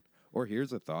again. Or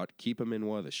here's a thought, keep them in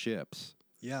one of the ships.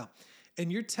 Yeah.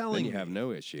 And you're telling me, have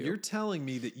no issue. You're telling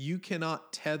me that you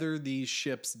cannot tether these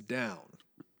ships down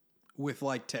with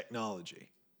like technology.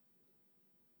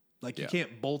 Like you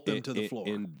can't bolt them to the floor.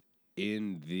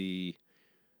 In the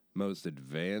most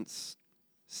advanced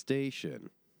station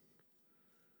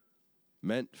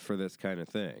meant for this kind of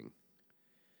thing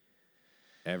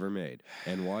ever made.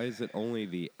 And why is it only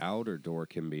the outer door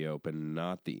can be open,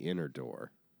 not the inner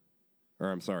door?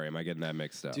 Or I'm sorry, am I getting that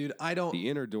mixed up? Dude, the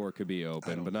inner door could be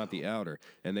open, but not the outer.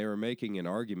 And they were making an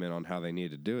argument on how they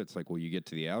need to do it. It's like, well, you get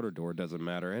to the outer door, it doesn't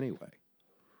matter anyway.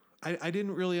 I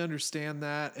didn't really understand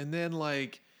that. And then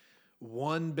like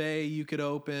one bay you could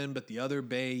open, but the other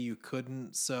bay you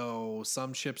couldn't. So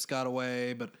some ships got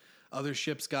away, but other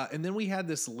ships got. And then we had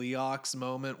this Leox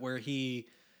moment where he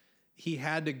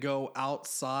had to go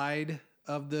outside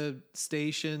of the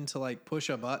station to like push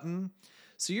a button.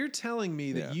 So you're telling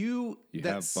me that you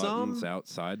have buttons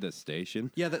outside the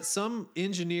station? Yeah, that some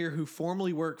engineer who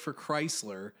formerly worked for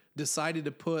Chrysler decided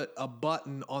to put a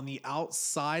button on the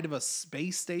outside of a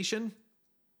space station?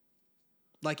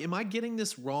 Like, am I getting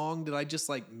this wrong? Did I just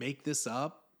like make this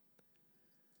up?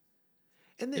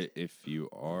 And then, If you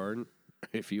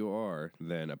are,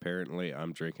 then apparently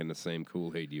I'm drinking the same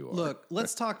Kool-Aid you are. look,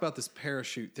 let's talk about this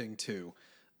parachute thing too.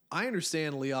 I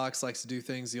understand Leox likes to do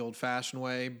things the old-fashioned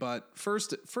way, but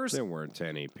first, There weren't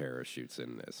any parachutes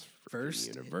in this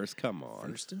universe. Come on.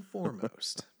 first and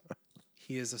foremost,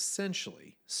 he is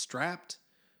essentially strapped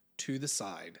to the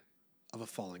side of a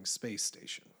falling space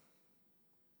station.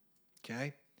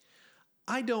 Okay?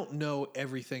 I don't know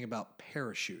everything about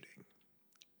parachuting,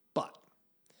 but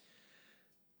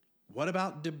what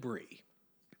about debris?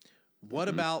 What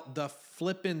about the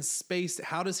flippin' space?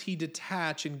 How does he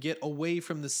detach and get away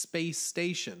from the space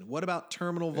station? What about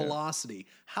terminal velocity?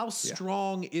 How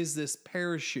strong is this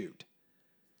parachute?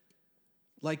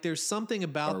 Like, there's something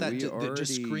about that that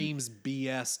just screams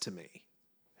BS to me.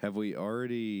 Have we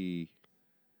already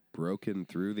broken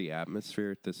through the atmosphere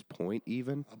at this point,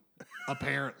 even?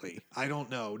 Apparently. I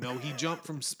don't know. No, he jumped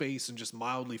from space and just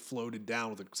mildly floated down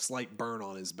with a slight burn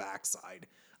on his backside.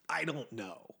 I don't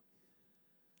know.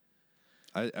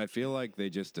 I feel like they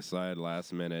just decided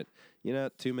last minute,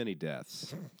 too many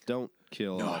deaths. Don't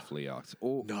kill off Leox.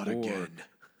 Not again.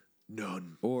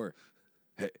 None. Or,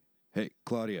 hey,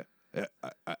 Claudia,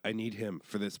 I need him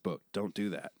for this book. Don't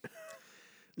do that.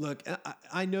 Look,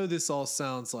 I know this all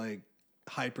sounds like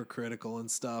hypercritical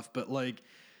and stuff, but like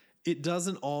it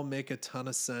doesn't all make a ton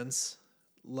of sense.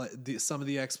 Like some of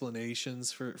the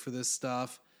explanations for this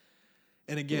stuff.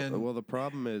 And again, well, the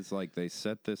problem is like they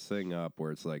set this thing up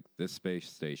where it's like this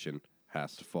space station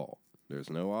has to fall. There's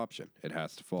no option. It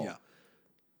has to fall. Yeah.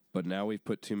 But now we've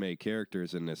put too many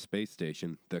characters in this space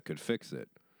station that could fix it.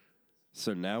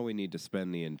 So now we need to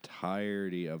spend the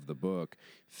entirety of the book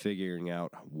figuring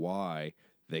out why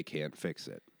they can't fix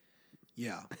it.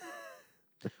 Yeah.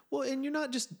 Well, and you're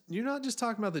not just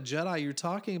talking about the Jedi, you're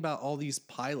talking about all these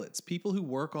pilots, people who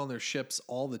work on their ships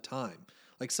all the time.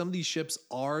 Like some of these ships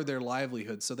are their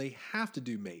livelihood, so they have to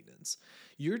do maintenance.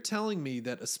 You're telling me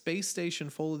that a space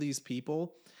station full of these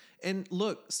people, and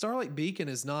look, Starlight Beacon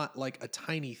is not like a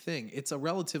tiny thing. It's a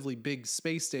relatively big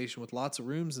space station with lots of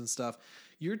rooms and stuff.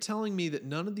 You're telling me that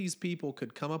none of these people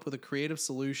could come up with a creative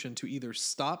solution to either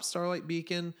stop Starlight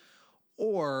Beacon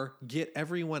or get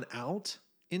everyone out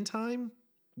in time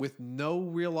with no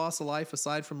real loss of life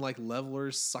aside from like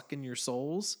levelers sucking your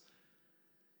souls?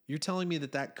 You're telling me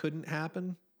that couldn't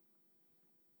happen?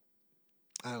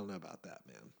 I don't know about that,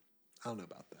 man. I don't know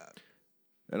about that.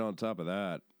 And on top of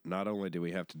that, not only do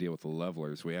we have to deal with the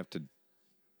levelers, we have to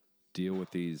deal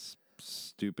with these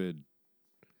stupid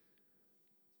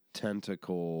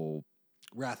tentacle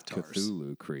Rathtars.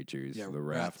 Cthulhu creatures, Yeah, the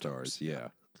Rathtars. Yeah.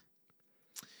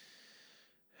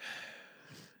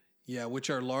 Yeah, which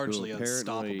are largely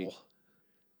unstoppable.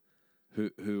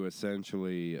 Who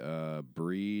essentially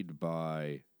breed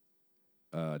by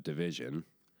division.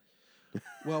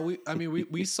 Well,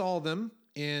 we saw them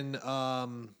in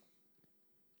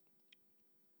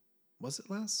was it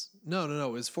last? No,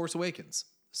 it was Force Awakens.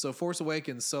 So Force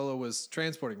Awakens, Solo was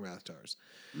transporting Rathtars.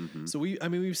 Mm-hmm. So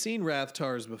we've seen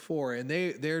Rathtars before, and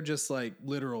they're just like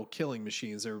literal killing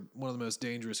machines. They're one of the most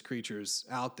dangerous creatures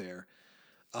out there.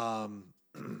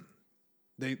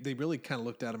 They really kind of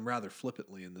looked at them rather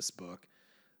flippantly in this book.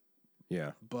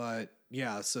 Yeah. But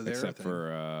yeah, so they're except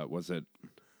for was it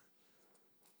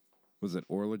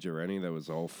Orla Jareni that was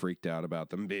all freaked out about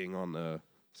them being on the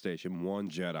station? One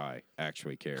Jedi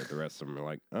actually cared. The rest of them are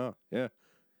like, oh yeah,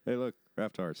 hey look,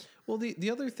 Rathtars. Well, the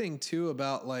other thing too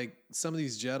about like some of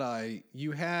these Jedi,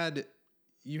 you had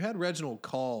Reginald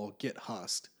Call get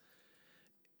husked,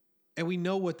 and we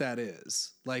know what that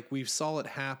is. Like we saw it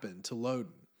happen to Loden,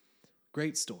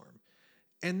 Great Storm,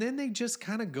 and then they just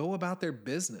kind of go about their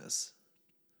business.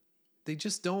 They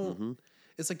just don't. Mm-hmm.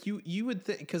 It's like you would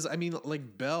think, because I mean,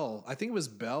 like Bell, I think it was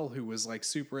Bell who was like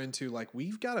super into like,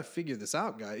 we've got to figure this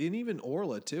out, guy, and even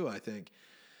Orla too, I think.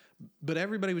 But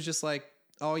everybody was just like,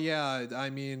 oh yeah, I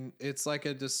mean, it's like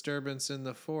a disturbance in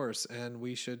the Force, and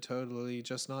we should totally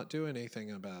just not do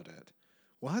anything about it.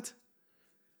 What?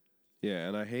 Yeah,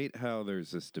 and I hate how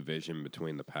there's this division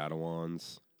between the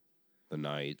Padawans, the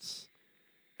Knights,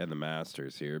 and the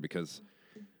Masters here, because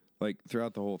like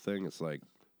throughout the whole thing, it's like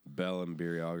Bell and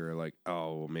Biriaga are like,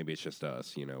 oh, well, maybe it's just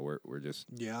us. We're just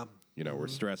we're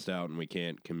stressed out and we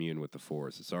can't commune with the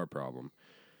Force. It's our problem.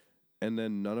 And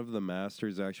then none of the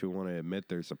Masters actually want to admit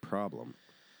there's a problem.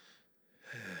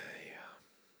 Yeah.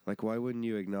 Like, why wouldn't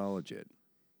you acknowledge it?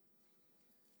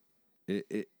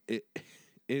 It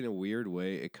in a weird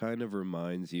way, it kind of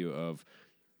reminds you of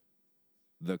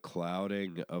the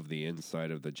clouding of the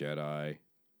inside of the Jedi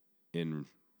in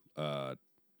the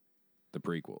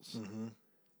prequels. Mm-hmm.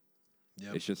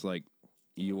 Yep. It's just like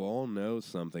you all know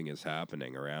something is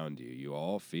happening around you. You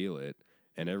all feel it,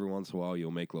 and every once in a while you'll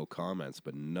make little comments,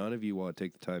 but none of you want to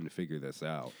take the time to figure this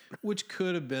out. Which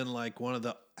could have been like one of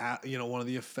the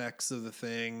effects of the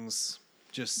things,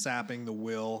 just sapping the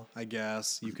will, I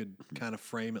guess. You could kind of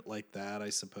frame it like that, I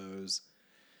suppose.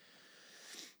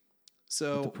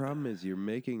 So But the problem is you're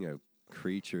making a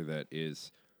creature that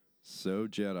is so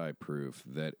Jedi proof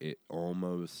that it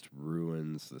almost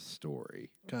ruins the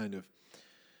story. kind of.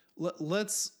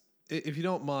 Let's, if you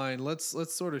don't mind, let's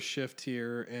sort of shift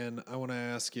here, and I want to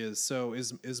ask you: so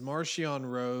is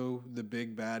Marchion Ro the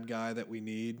big bad guy that we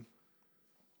need?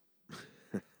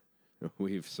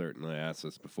 We've certainly asked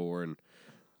this before, and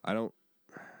I don't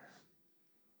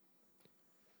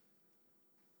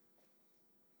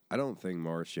think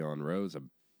Marchion Ro's a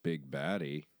big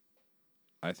baddie.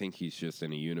 I think he's just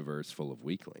in a universe full of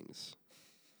weaklings.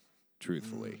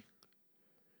 Truthfully.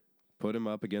 Put him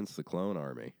up against the clone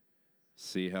army.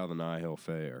 See how the Nihil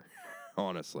fare.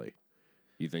 Honestly.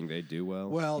 You think they'd do well?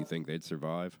 Well, you think they'd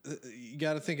survive? You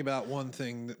got to think about one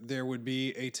thing: there would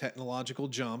be a technological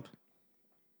jump.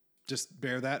 Just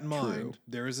bear that in mind.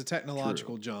 There is a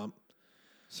technological jump.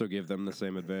 So give them the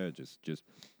same advantages. Just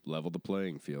level the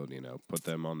playing field, put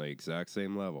them on the exact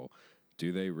same level.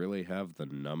 Do they really have the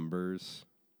numbers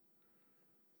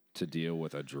to deal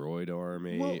with a droid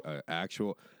army,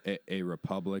 a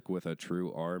republic with a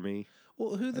true army?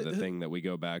 Well, the thing that we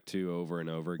go back to over and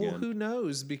over again? Well, who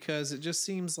knows? Because it just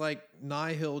seems like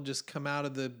Nihil just come out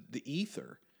of the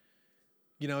ether.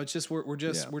 It's just we're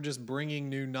just bringing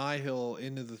new Nihil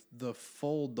into the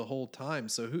fold the whole time.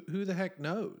 So who the heck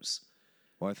knows?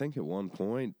 Well, I think at one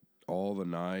point all the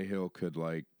Nihil could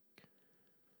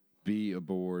be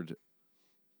aboard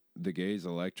the Gaze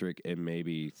Electric and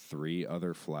maybe 3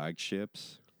 other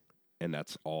flagships, and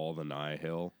that's all the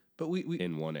Nihil. But we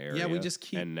in one area. Yeah, we just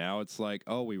keep. And now it's like,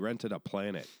 oh, we rented a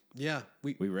planet. Yeah,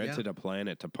 we rented a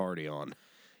planet to party on.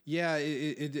 Yeah,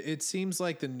 it seems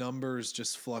like the numbers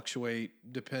just fluctuate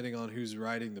depending on who's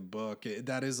writing the book.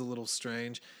 That is a little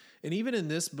strange. And even in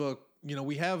this book,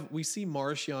 we see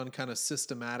Marchion kind of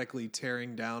systematically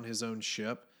tearing down his own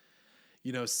ship,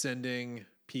 sending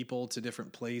people to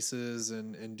different places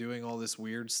and doing all this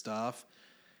weird stuff.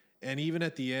 And even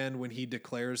at the end, when he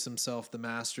declares himself the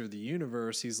master of the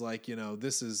universe, he's like,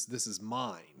 this is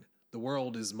mine. The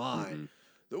world is mine. Mm-hmm.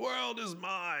 The world is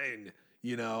mine.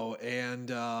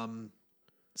 And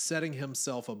setting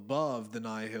himself above the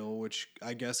Nihil, which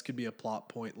I guess could be a plot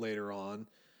point later on.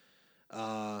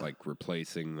 Like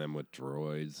replacing them with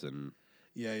droids and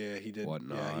yeah, he did.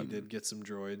 Whatnot. Yeah, he did get some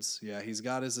droids. Yeah, he's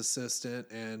got his assistant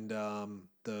and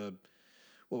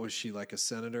what was she, like a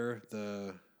senator?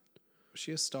 Was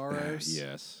she a Staros?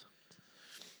 Yes.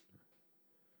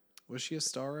 Was she a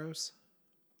Staros?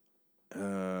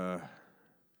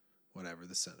 Whatever,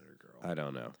 the senator girl. I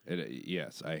don't know.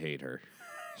 Yes, I hate her.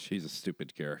 She's a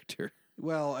stupid character.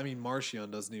 Well, I mean,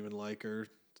 Marchion doesn't even like her.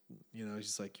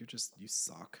 She's like, you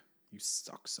suck. You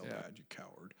suck so bad, you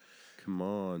coward. Come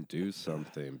on, do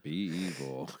something. Be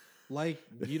evil. Like,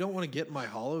 you don't want to get my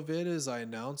holovid as I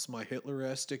announce my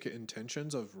Hitleristic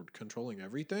intentions of controlling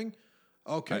everything?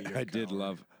 Okay, I did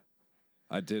love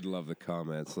the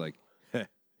comments like,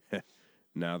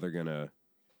 now they're going to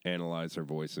analyze her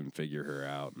voice and figure her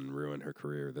out and ruin her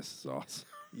career. This is awesome.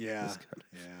 Yeah.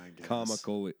 I guess.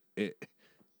 Comical,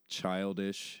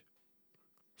 childish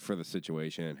for the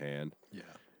situation at hand. Yeah.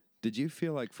 Did you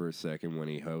feel like for a second when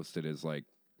he hosted his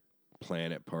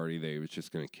planet party that he was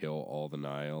just going to kill all the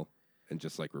Nihil and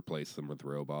just replace them with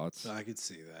robots? I could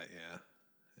see that, yeah.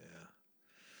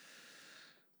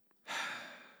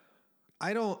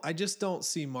 I just don't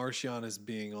see Marchion as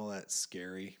being all that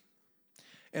scary.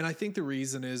 And I think the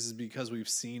reason is because we've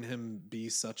seen him be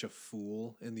such a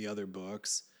fool in the other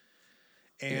books.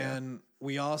 And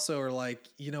we also are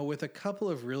with a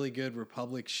couple of really good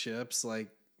Republic ships,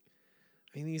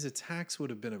 these attacks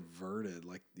would have been averted.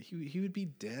 He would be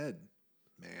dead,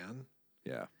 man.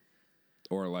 Yeah.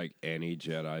 Or any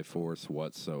Jedi Force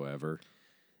whatsoever.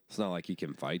 It's not like he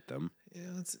can fight them.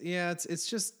 It's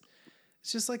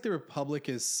just like the Republic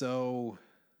is so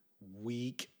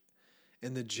weak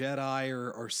and the Jedi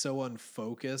are so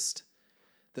unfocused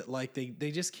that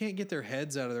they just can't get their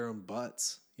heads out of their own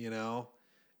butts,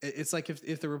 It's like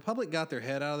if the Republic got their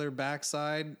head out of their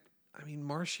backside,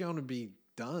 Marchion would be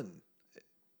done,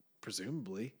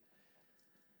 presumably.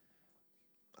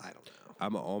 I don't know.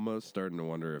 I'm almost starting to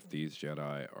wonder if these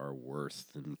Jedi are worse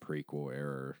than prequel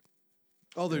era.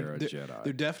 Oh, they're Jedi.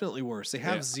 They're definitely worse. They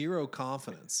have zero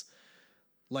confidence.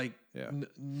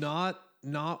 Not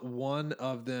one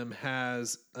of them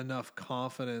has enough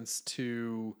confidence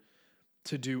to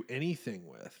do anything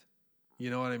with. You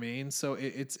know what I mean? So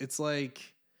it's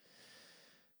like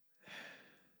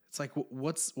It's like,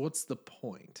 what's the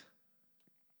point?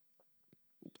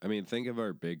 I mean, think of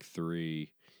our big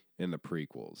three in the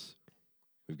prequels.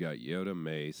 We've got Yoda,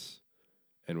 Mace,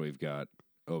 and we've got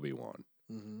Obi-Wan.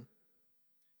 Mm-hmm.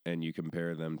 And you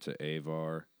compare them to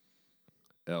Avar,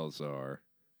 Elzar,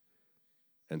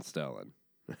 and Stellan.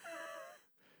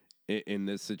 In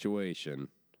this situation,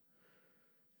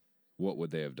 what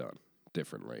would they have done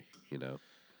differently, you know?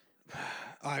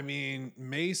 I mean,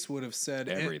 Mace would have said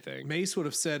everything. Mace would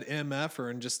have said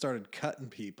MFer and just started cutting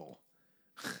people.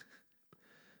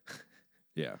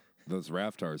 Yeah. Those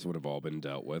Raftars would have all been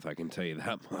dealt with, I can tell you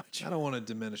that much. I don't want to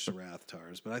diminish the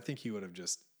Raftars, but I think he would have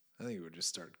just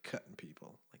started cutting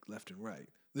people like left and right.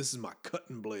 This is my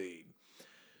cutting blade.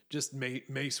 Just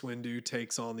Mace Windu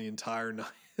takes on the entire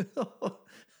night.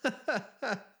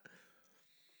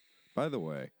 By the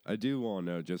way, I do want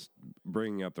to know, just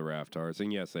bringing up the Raftars,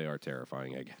 and yes, they are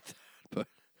terrifying, I get that,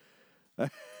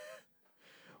 but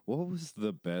what was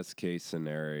the best case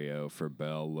scenario for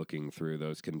Bell looking through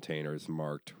those containers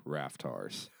marked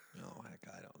Raftars? Oh, heck,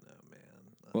 I don't know,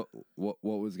 man. What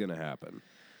was going to happen?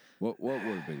 What would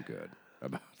have been good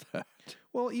about that?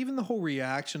 Well, even the whole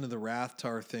reaction to the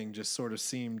Rathtar thing just sort of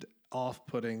seemed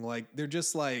off-putting. Like they're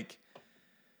just,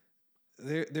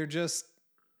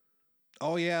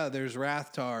 oh yeah, there's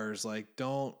Rathtars. Like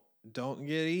don't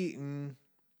get eaten.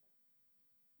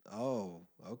 Oh,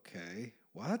 okay.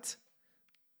 What?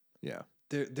 Yeah.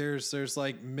 There's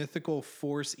like mythical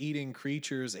force-eating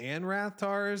creatures and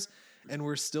Rathtars, and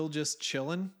we're still just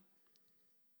chilling.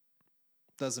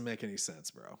 Doesn't make any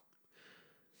sense, bro.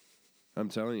 I'm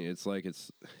telling you,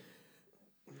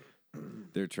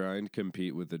 they're trying to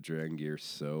compete with the Drengir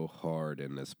so hard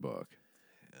in this book.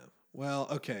 Yeah. Well,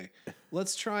 okay.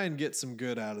 Let's try and get some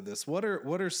good out of this. What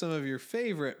are some of your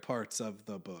favorite parts of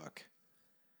the book?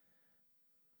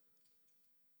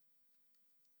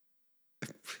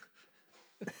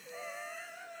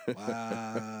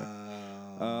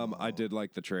 Wow. I did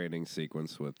like the training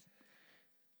sequence with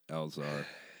Elzar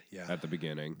at the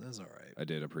beginning. That's all right. I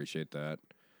did appreciate that.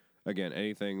 Again,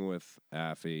 anything with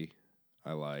Affy,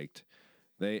 I liked.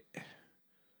 The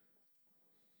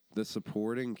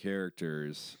supporting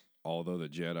characters, although the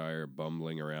Jedi are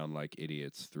bumbling around like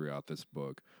idiots throughout this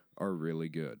book, are really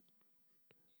good.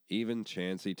 Even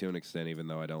Chansey, to an extent, even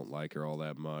though I don't like her all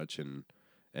that much, and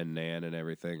Nan and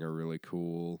everything are really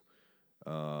cool.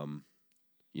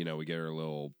 We get her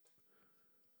little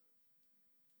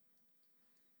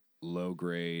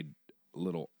low-grade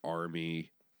little army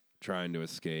trying to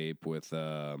escape with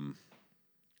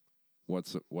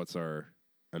what's our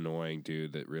annoying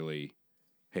dude that really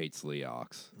hates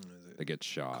Leox that gets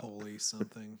shot. Coley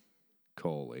something.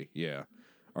 Coley, yeah.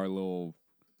 Our little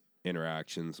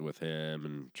interactions with him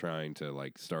and trying to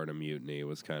like start a mutiny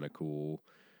was kind of cool.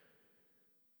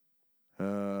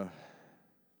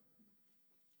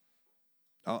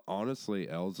 Honestly,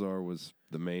 Elzar was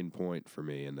the main point for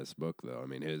me in this book, though. I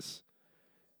mean, his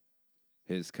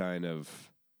kind of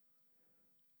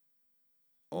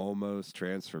almost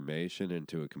transformation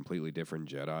into a completely different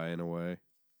Jedi in a way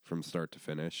from start to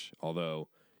finish. Although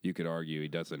you could argue he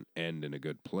doesn't end in a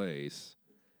good place,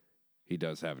 he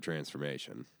does have a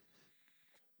transformation.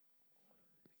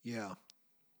 Yeah.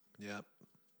 Yep.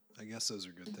 I guess those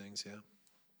are good things, yeah.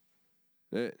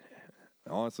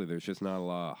 Honestly, there's just not a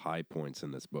lot of high points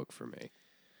in this book for me.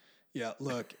 Yeah,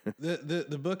 look,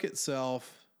 the book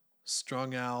itself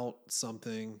strung out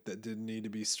something that didn't need to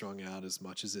be strung out as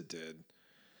much as it did.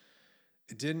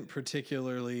 It didn't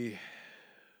particularly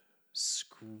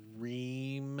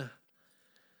scream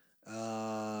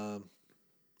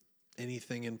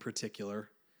anything in particular.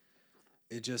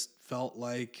 It just felt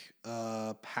like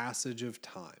a passage of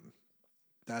time.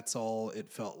 That's all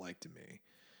it felt like to me.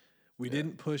 We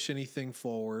didn't push anything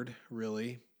forward,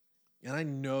 really. And I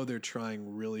know they're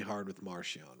trying really hard with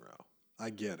Marchion Ro.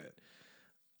 I get it.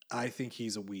 I think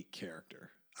he's a weak character.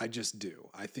 I just do.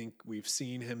 I think we've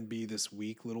seen him be this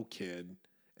weak little kid,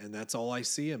 and that's all I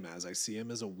see him as. I see him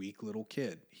as a weak little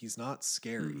kid. He's not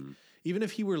scary. Even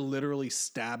if he were literally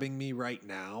stabbing me right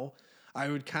now, I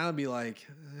would kind of be like,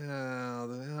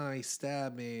 oh, he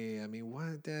stabbed me. I mean,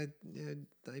 what? It's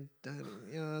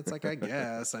like, I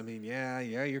guess. I mean, yeah,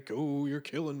 you're cool. You're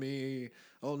killing me.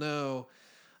 Oh, no.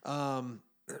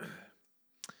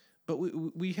 But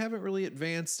we haven't really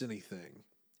advanced anything.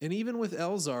 And even with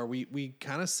Elzar, we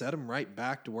kind of set him right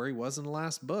back to where he was in the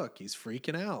last book. He's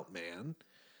freaking out, man.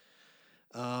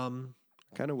 I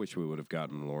kind of wish we would have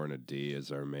gotten Lorna D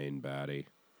as our main baddie.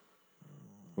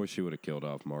 Wish she would have killed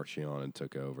off Marchion and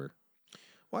took over.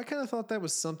 Well, I kind of thought that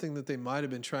was something that they might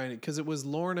have been trying to, because it was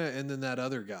Lorna and then that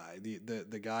other guy,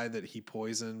 the guy that he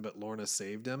poisoned, but Lorna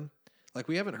saved him. Like,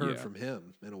 we haven't heard Yeah. from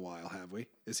him in a while, have we?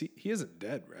 He isn't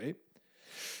dead, right?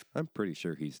 I'm pretty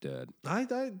sure he's dead. I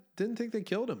didn't think they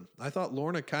killed him. I thought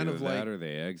Lorna kind Either of like, that or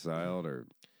they exiled or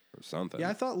something. yeah,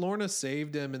 I thought Lorna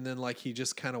saved him, and then like he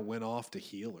just kind of went off to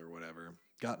heal or whatever,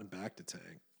 gotten back to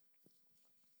Tang.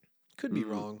 Could be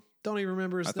wrong. Don't even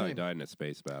remember his I thought he name. died in a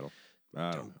space battle.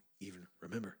 I don't Don't even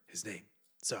remember his name.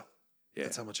 So Yeah.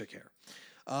 that's how much I care.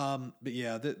 But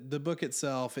yeah, the book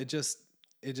itself, it just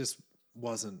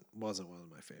wasn't one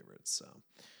of my favorites. So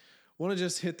want to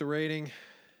just hit the rating?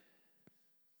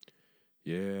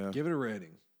 Yeah. Give it a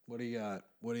rating. What do you got?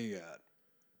 What do you got?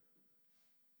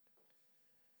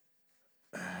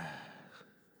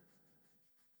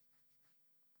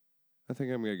 I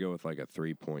think I'm going to go with like a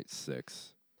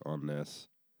 3.6 on this.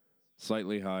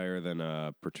 Slightly higher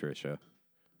than Patricia,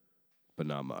 but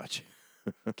not much.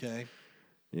 Okay.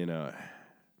 You know,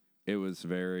 it was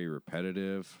very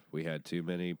repetitive. We had too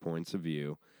many points of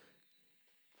view.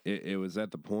 It was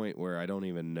at the point where I don't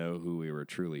even know who we were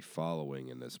truly following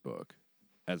in this book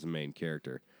as a main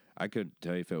character. I couldn't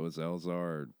tell you if it was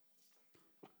Elzar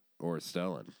or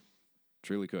Stellan.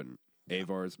 Truly couldn't.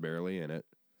 Avar's barely in it.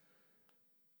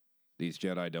 These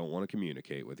Jedi don't want to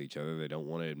communicate with each other. They don't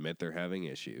want to admit they're having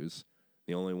issues.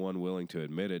 The only one willing to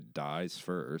admit it dies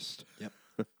first. Yep.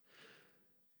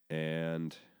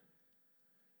 And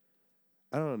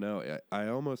I don't know. I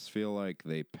almost feel like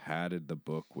they padded the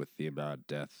book with the amount of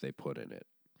death they put in it.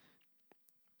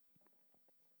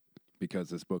 Because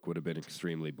this book would have been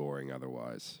extremely boring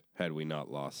otherwise, had we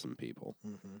not lost some people.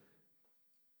 Mm-hmm.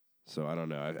 So I don't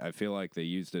know. I feel like they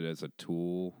used it as a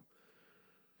tool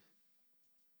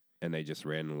and they just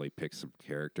randomly picked some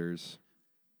characters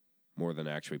more than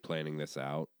actually planning this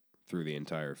out through the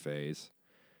entire phase.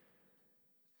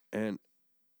 And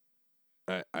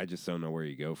I just don't know where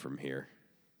you go from here,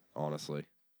 honestly.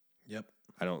 Yep.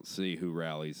 I don't see who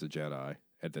rallies the Jedi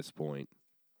at this point,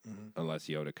 unless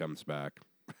Yoda comes back.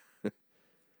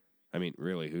 I mean,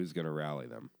 really, who's going to rally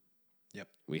them? Yep.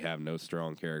 We have no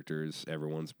strong characters.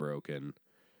 Everyone's broken.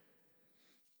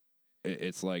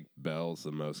 It's like Bell's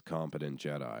the most competent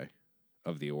Jedi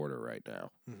of the Order right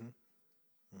now.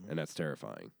 And that's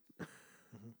terrifying.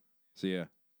 So, yeah.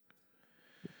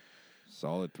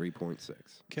 Solid 3.6.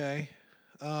 Okay.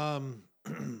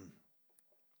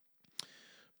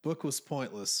 Book was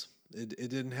pointless. It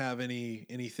didn't have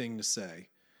anything to say.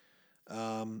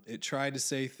 It tried to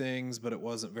say things, but it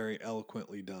wasn't very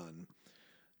eloquently done.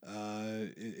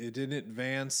 It didn't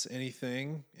advance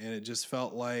anything, and it just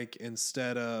felt like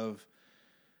instead of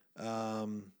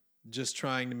just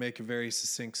trying to make a very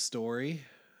succinct story,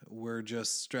 we're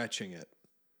just stretching it.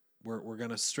 We're going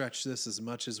to stretch this as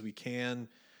much as we can.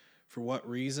 For what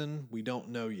reason, we don't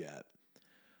know yet.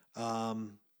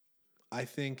 I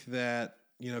think that,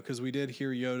 because we did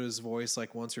hear Yoda's voice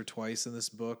like once or twice in this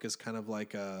book as kind of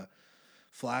like a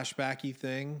flashbacky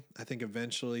thing. I think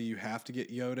eventually you have to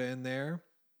get Yoda in there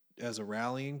as a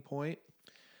rallying point.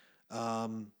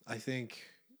 I think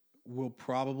we'll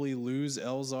probably lose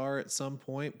Elzar at some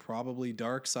point, probably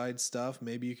dark side stuff.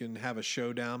 Maybe you can have a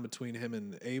showdown between him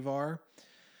and Avar,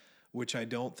 which I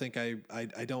don't think I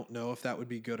don't know if that would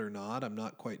be good or not. I'm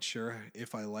not quite sure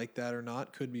if I like that or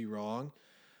not. Could be wrong.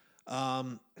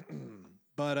 But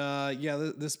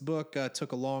this book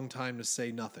took a long time to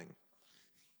say nothing.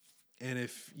 And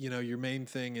if, your main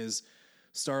thing is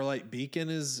Starlight Beacon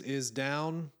is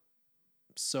down,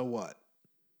 so what?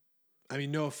 I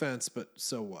mean, no offense, but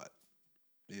so what?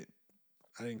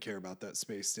 I didn't care about that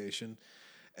space station.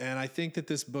 And I think that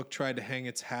this book tried to hang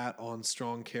its hat on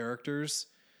strong characters,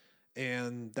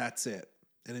 and that's it.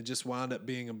 And it just wound up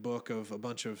being a book of a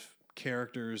bunch of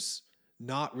characters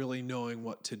not really knowing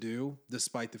what to do,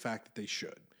 despite the fact that they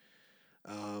should.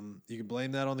 You can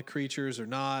blame that on the creatures or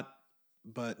not,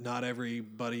 but not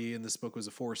everybody in this book was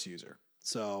a Force user.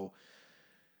 So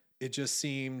it just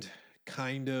seemed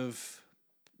kind of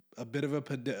a bit of a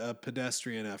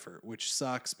pedestrian effort, which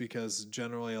sucks because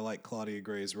generally I like Claudia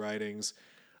Gray's writings.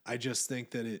 I just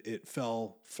think that it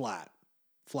fell flat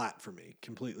for me,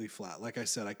 completely flat. Like I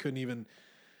said, I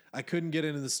couldn't get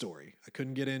into the story. I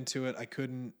couldn't get into it. I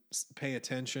couldn't pay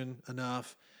attention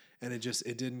enough, and it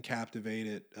didn't captivate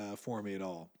it for me at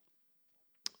all.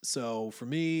 So for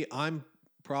me, I'm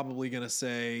probably going to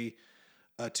say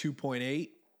a 2.8,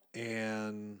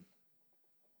 and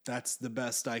that's the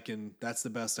best I can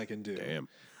do. Damn.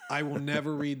 I will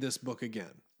never read this book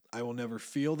again. I will never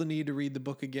feel the need to read the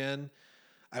book again.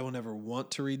 I will never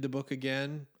want to read the book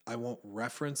again. I won't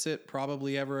reference it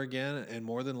probably ever again, and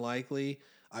more than likely,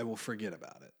 I will forget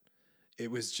about it. It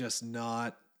was just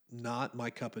not my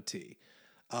cup of tea.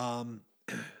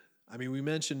 I mean, we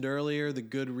mentioned earlier the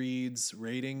Goodreads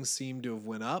ratings seem to have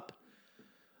went up,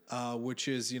 which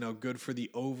is, good for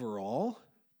the overall,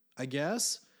 I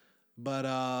guess. But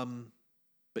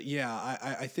yeah,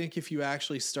 I think if you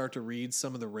actually start to read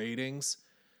some of the ratings,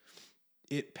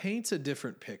 it paints a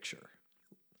different picture.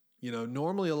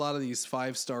 Normally a lot of these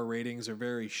 5-star ratings are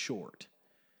very short.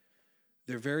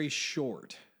 They're very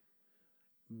short,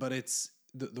 but it's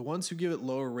the ones who give it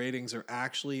lower ratings are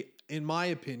actually, in my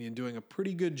opinion, doing a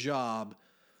pretty good job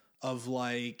of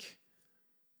like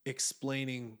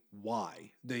explaining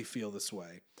why they feel this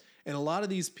way. And a lot of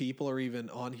these people are even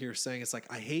on here saying it's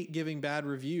like, I hate giving bad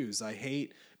reviews. I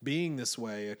hate being this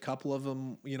way. A couple of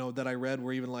them, that I read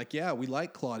were even like, yeah, we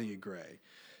like Claudia Gray.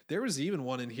 There was even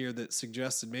one in here that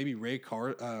suggested maybe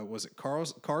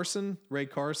Carson? Ray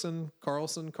Carson?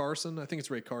 Carson? I think it's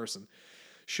Ray Carson.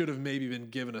 Should have maybe been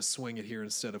given a swing at here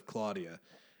instead of Claudia.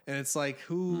 And it's like,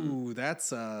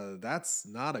 that's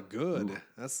not a good,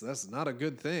 that's not a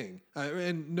good thing.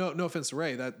 And no offense to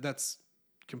Ray, that's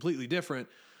completely different.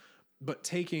 But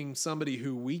taking somebody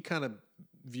who we kind of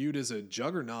viewed as a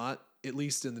juggernaut, at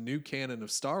least in the new canon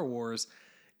of Star Wars,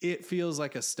 it feels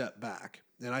like a step back.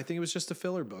 And I think it was just a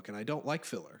filler book, and I don't like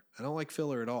filler. I don't like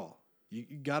filler at all. You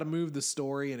got to move the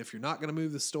story, and if you're not going to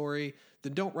move the story,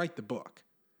 then don't write the book.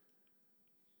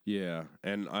 Yeah,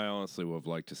 and I honestly would have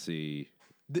liked to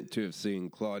have seen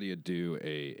Claudia do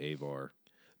a Avar.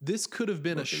 This could have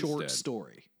been a short instead.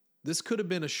 story. This could have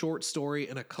been a short story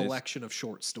and a collection of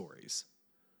short stories.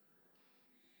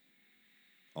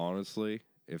 Honestly,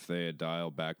 if they had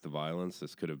dialed back the violence,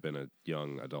 this could have been a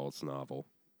young adult's novel.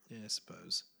 Yeah, I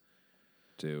suppose.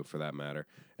 Too, for that matter.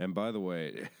 And by the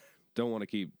way, don't want to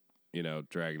keep,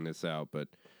 dragging this out, but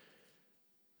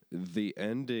the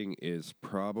ending is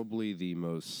probably the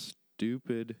most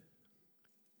stupid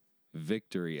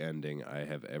victory ending I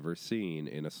have ever seen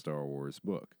in a Star Wars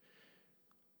book.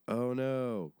 Oh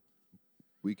no,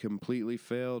 we completely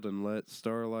failed and let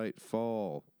Starlight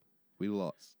fall. We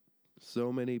lost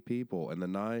so many people, and the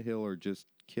Nihil are just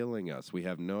killing us. We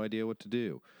have no idea what to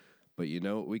do. But you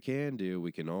know what we can do?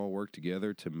 We can all work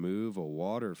together to move a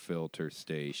water filter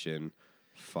station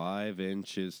 5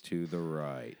 inches to the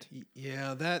right.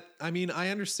 Yeah, I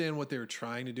understand what they were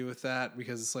trying to do with that,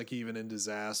 because it's like even in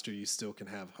disaster, you still can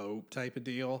have hope type of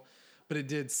deal. But it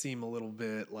did seem a little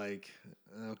bit like,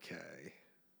 okay.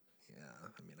 Yeah,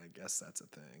 I mean, I guess that's a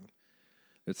thing.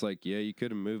 It's like, yeah, you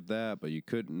could have moved that, but you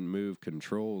couldn't move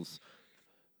controls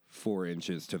 4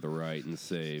 inches to the right and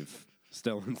save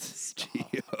Stellan's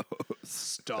Geos.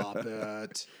 Stop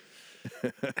it.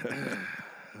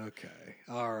 Okay.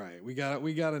 All right. We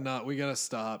gotta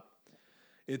stop.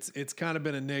 It's kind of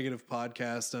been a negative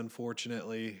podcast,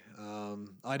 unfortunately.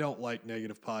 I don't like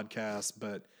negative podcasts,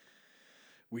 but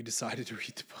we decided to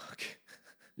read the book.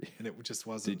 And it just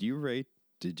wasn't.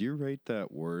 Did you rate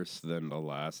that worse than the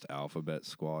last Alphabet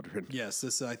Squadron? Yes,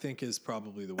 this I think is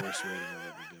probably the worst rating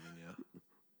I've ever given you.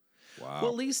 Wow.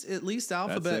 Well, at least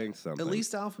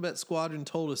Alphabet Squadron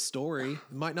told a story.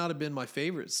 It might not have been my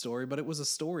favorite story, but it was a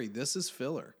story. This is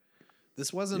filler.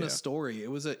 This wasn't a story.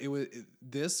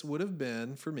 This would have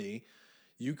been, for me,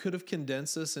 you could have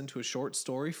condensed this into a short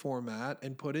story format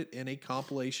and put it in a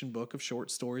compilation book of short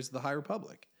stories of the High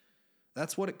Republic.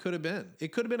 That's what it could have been.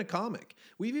 It could have been a comic.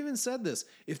 We've even said this.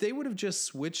 If they would have just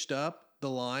switched up the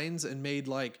lines and made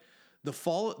like the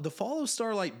fall of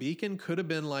Starlight Beacon could have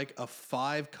been like a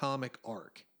 5 comic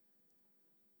arc.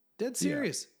 Dead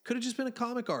serious. Yeah. Could have just been a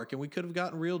comic arc, and we could have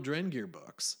gotten real Drengir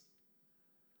books.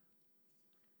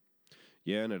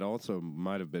 Yeah, and it also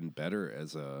might have been better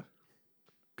as a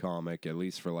comic, at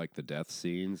least for like the death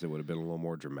scenes. It would have been a little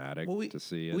more dramatic to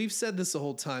see it. We've said this the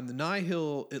whole time. The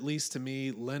Nihil, at least to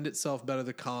me, lend itself better to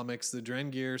the comics. The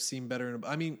Drengir seem better.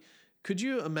 I mean, could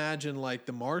you imagine like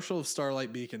the Marshal of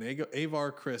Starlight Beacon,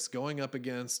 Avar Kriss, going up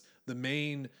against the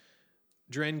main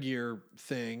Drengir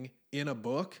thing in a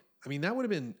book? I mean, that would have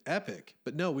been epic.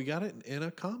 But no, we got it in a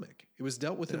comic. It was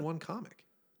dealt with in one comic.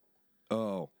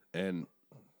 Oh, and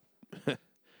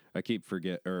I keep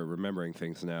remembering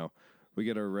things now. We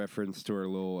get a reference to our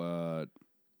little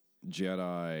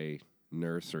Jedi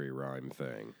nursery rhyme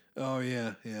thing. Oh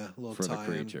yeah, a little for the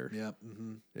creature. Yep.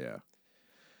 Mm-hmm. Yeah.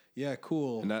 Yeah,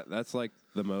 cool. And that's like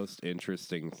the most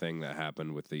interesting thing that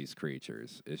happened with these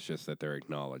creatures. It's just that they're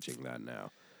acknowledging that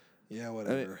now. Yeah,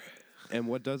 whatever. And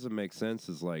what doesn't make sense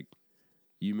is like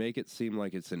you make it seem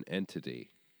like it's an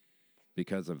entity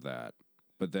because of that,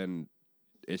 but then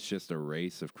it's just a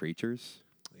race of creatures.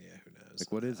 Yeah, who knows?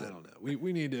 Like, what is it? I don't know.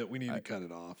 We need to cut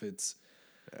it off.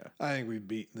 I think we've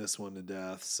beaten this one to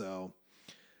death. So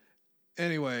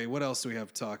anyway, what else do we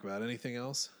have to talk about? Anything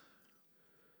else?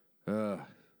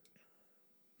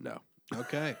 No.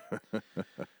 Okay.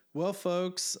 Well,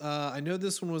 folks, I know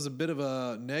this one was a bit of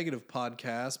a negative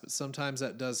podcast, but sometimes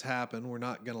that does happen. We're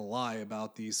not going to lie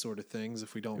about these sort of things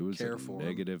if we It don't was care a for them.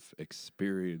 negative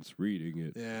experience reading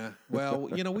it. Yeah. Well,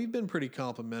 we've been pretty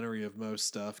complimentary of most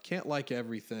stuff. Can't like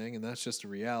everything, and that's just a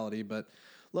reality, but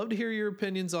love to hear your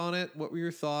opinions on it. What were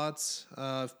your thoughts?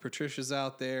 If Patricia's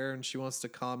out there and she wants to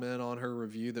comment on her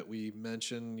review that we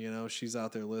mentioned, she's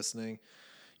out there listening,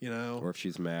 Or if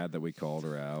she's mad that we called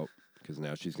her out, because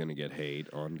now she's going to get hate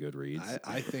on Goodreads.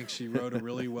 I think she wrote a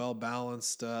really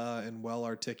well-balanced and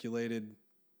well-articulated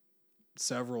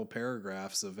several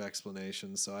paragraphs of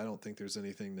explanations, so I don't think there's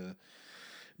anything to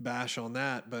bash on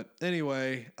that. But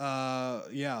anyway,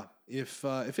 yeah, if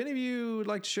any of you would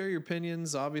like to share your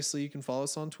opinions, obviously you can follow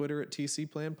us on Twitter at TC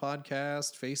Plan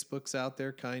Podcast. Facebook's out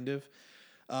there, kind of.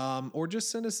 Or just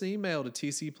send us an email to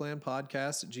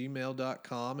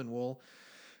tcplanpodcast@gmail.com, and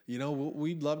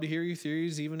we'd love to hear your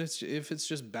theories, even if it's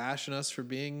just bashing us for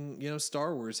being,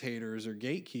 Star Wars haters or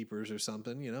gatekeepers or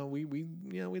something.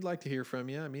 We'd like to hear from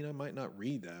you. I mean, I might not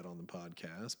read that on the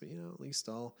podcast, but at least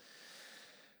I'll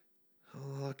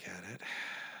look at it.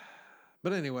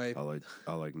 But anyway,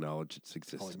 I'll acknowledge its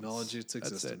existence. I'll acknowledge its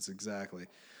existence. Exactly.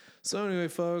 So anyway,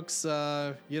 folks,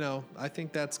 I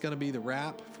think that's going to be the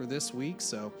wrap for this week.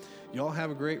 So y'all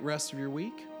have a great rest of your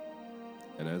week.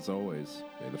 And as always,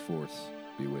 may the Force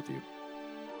be with you.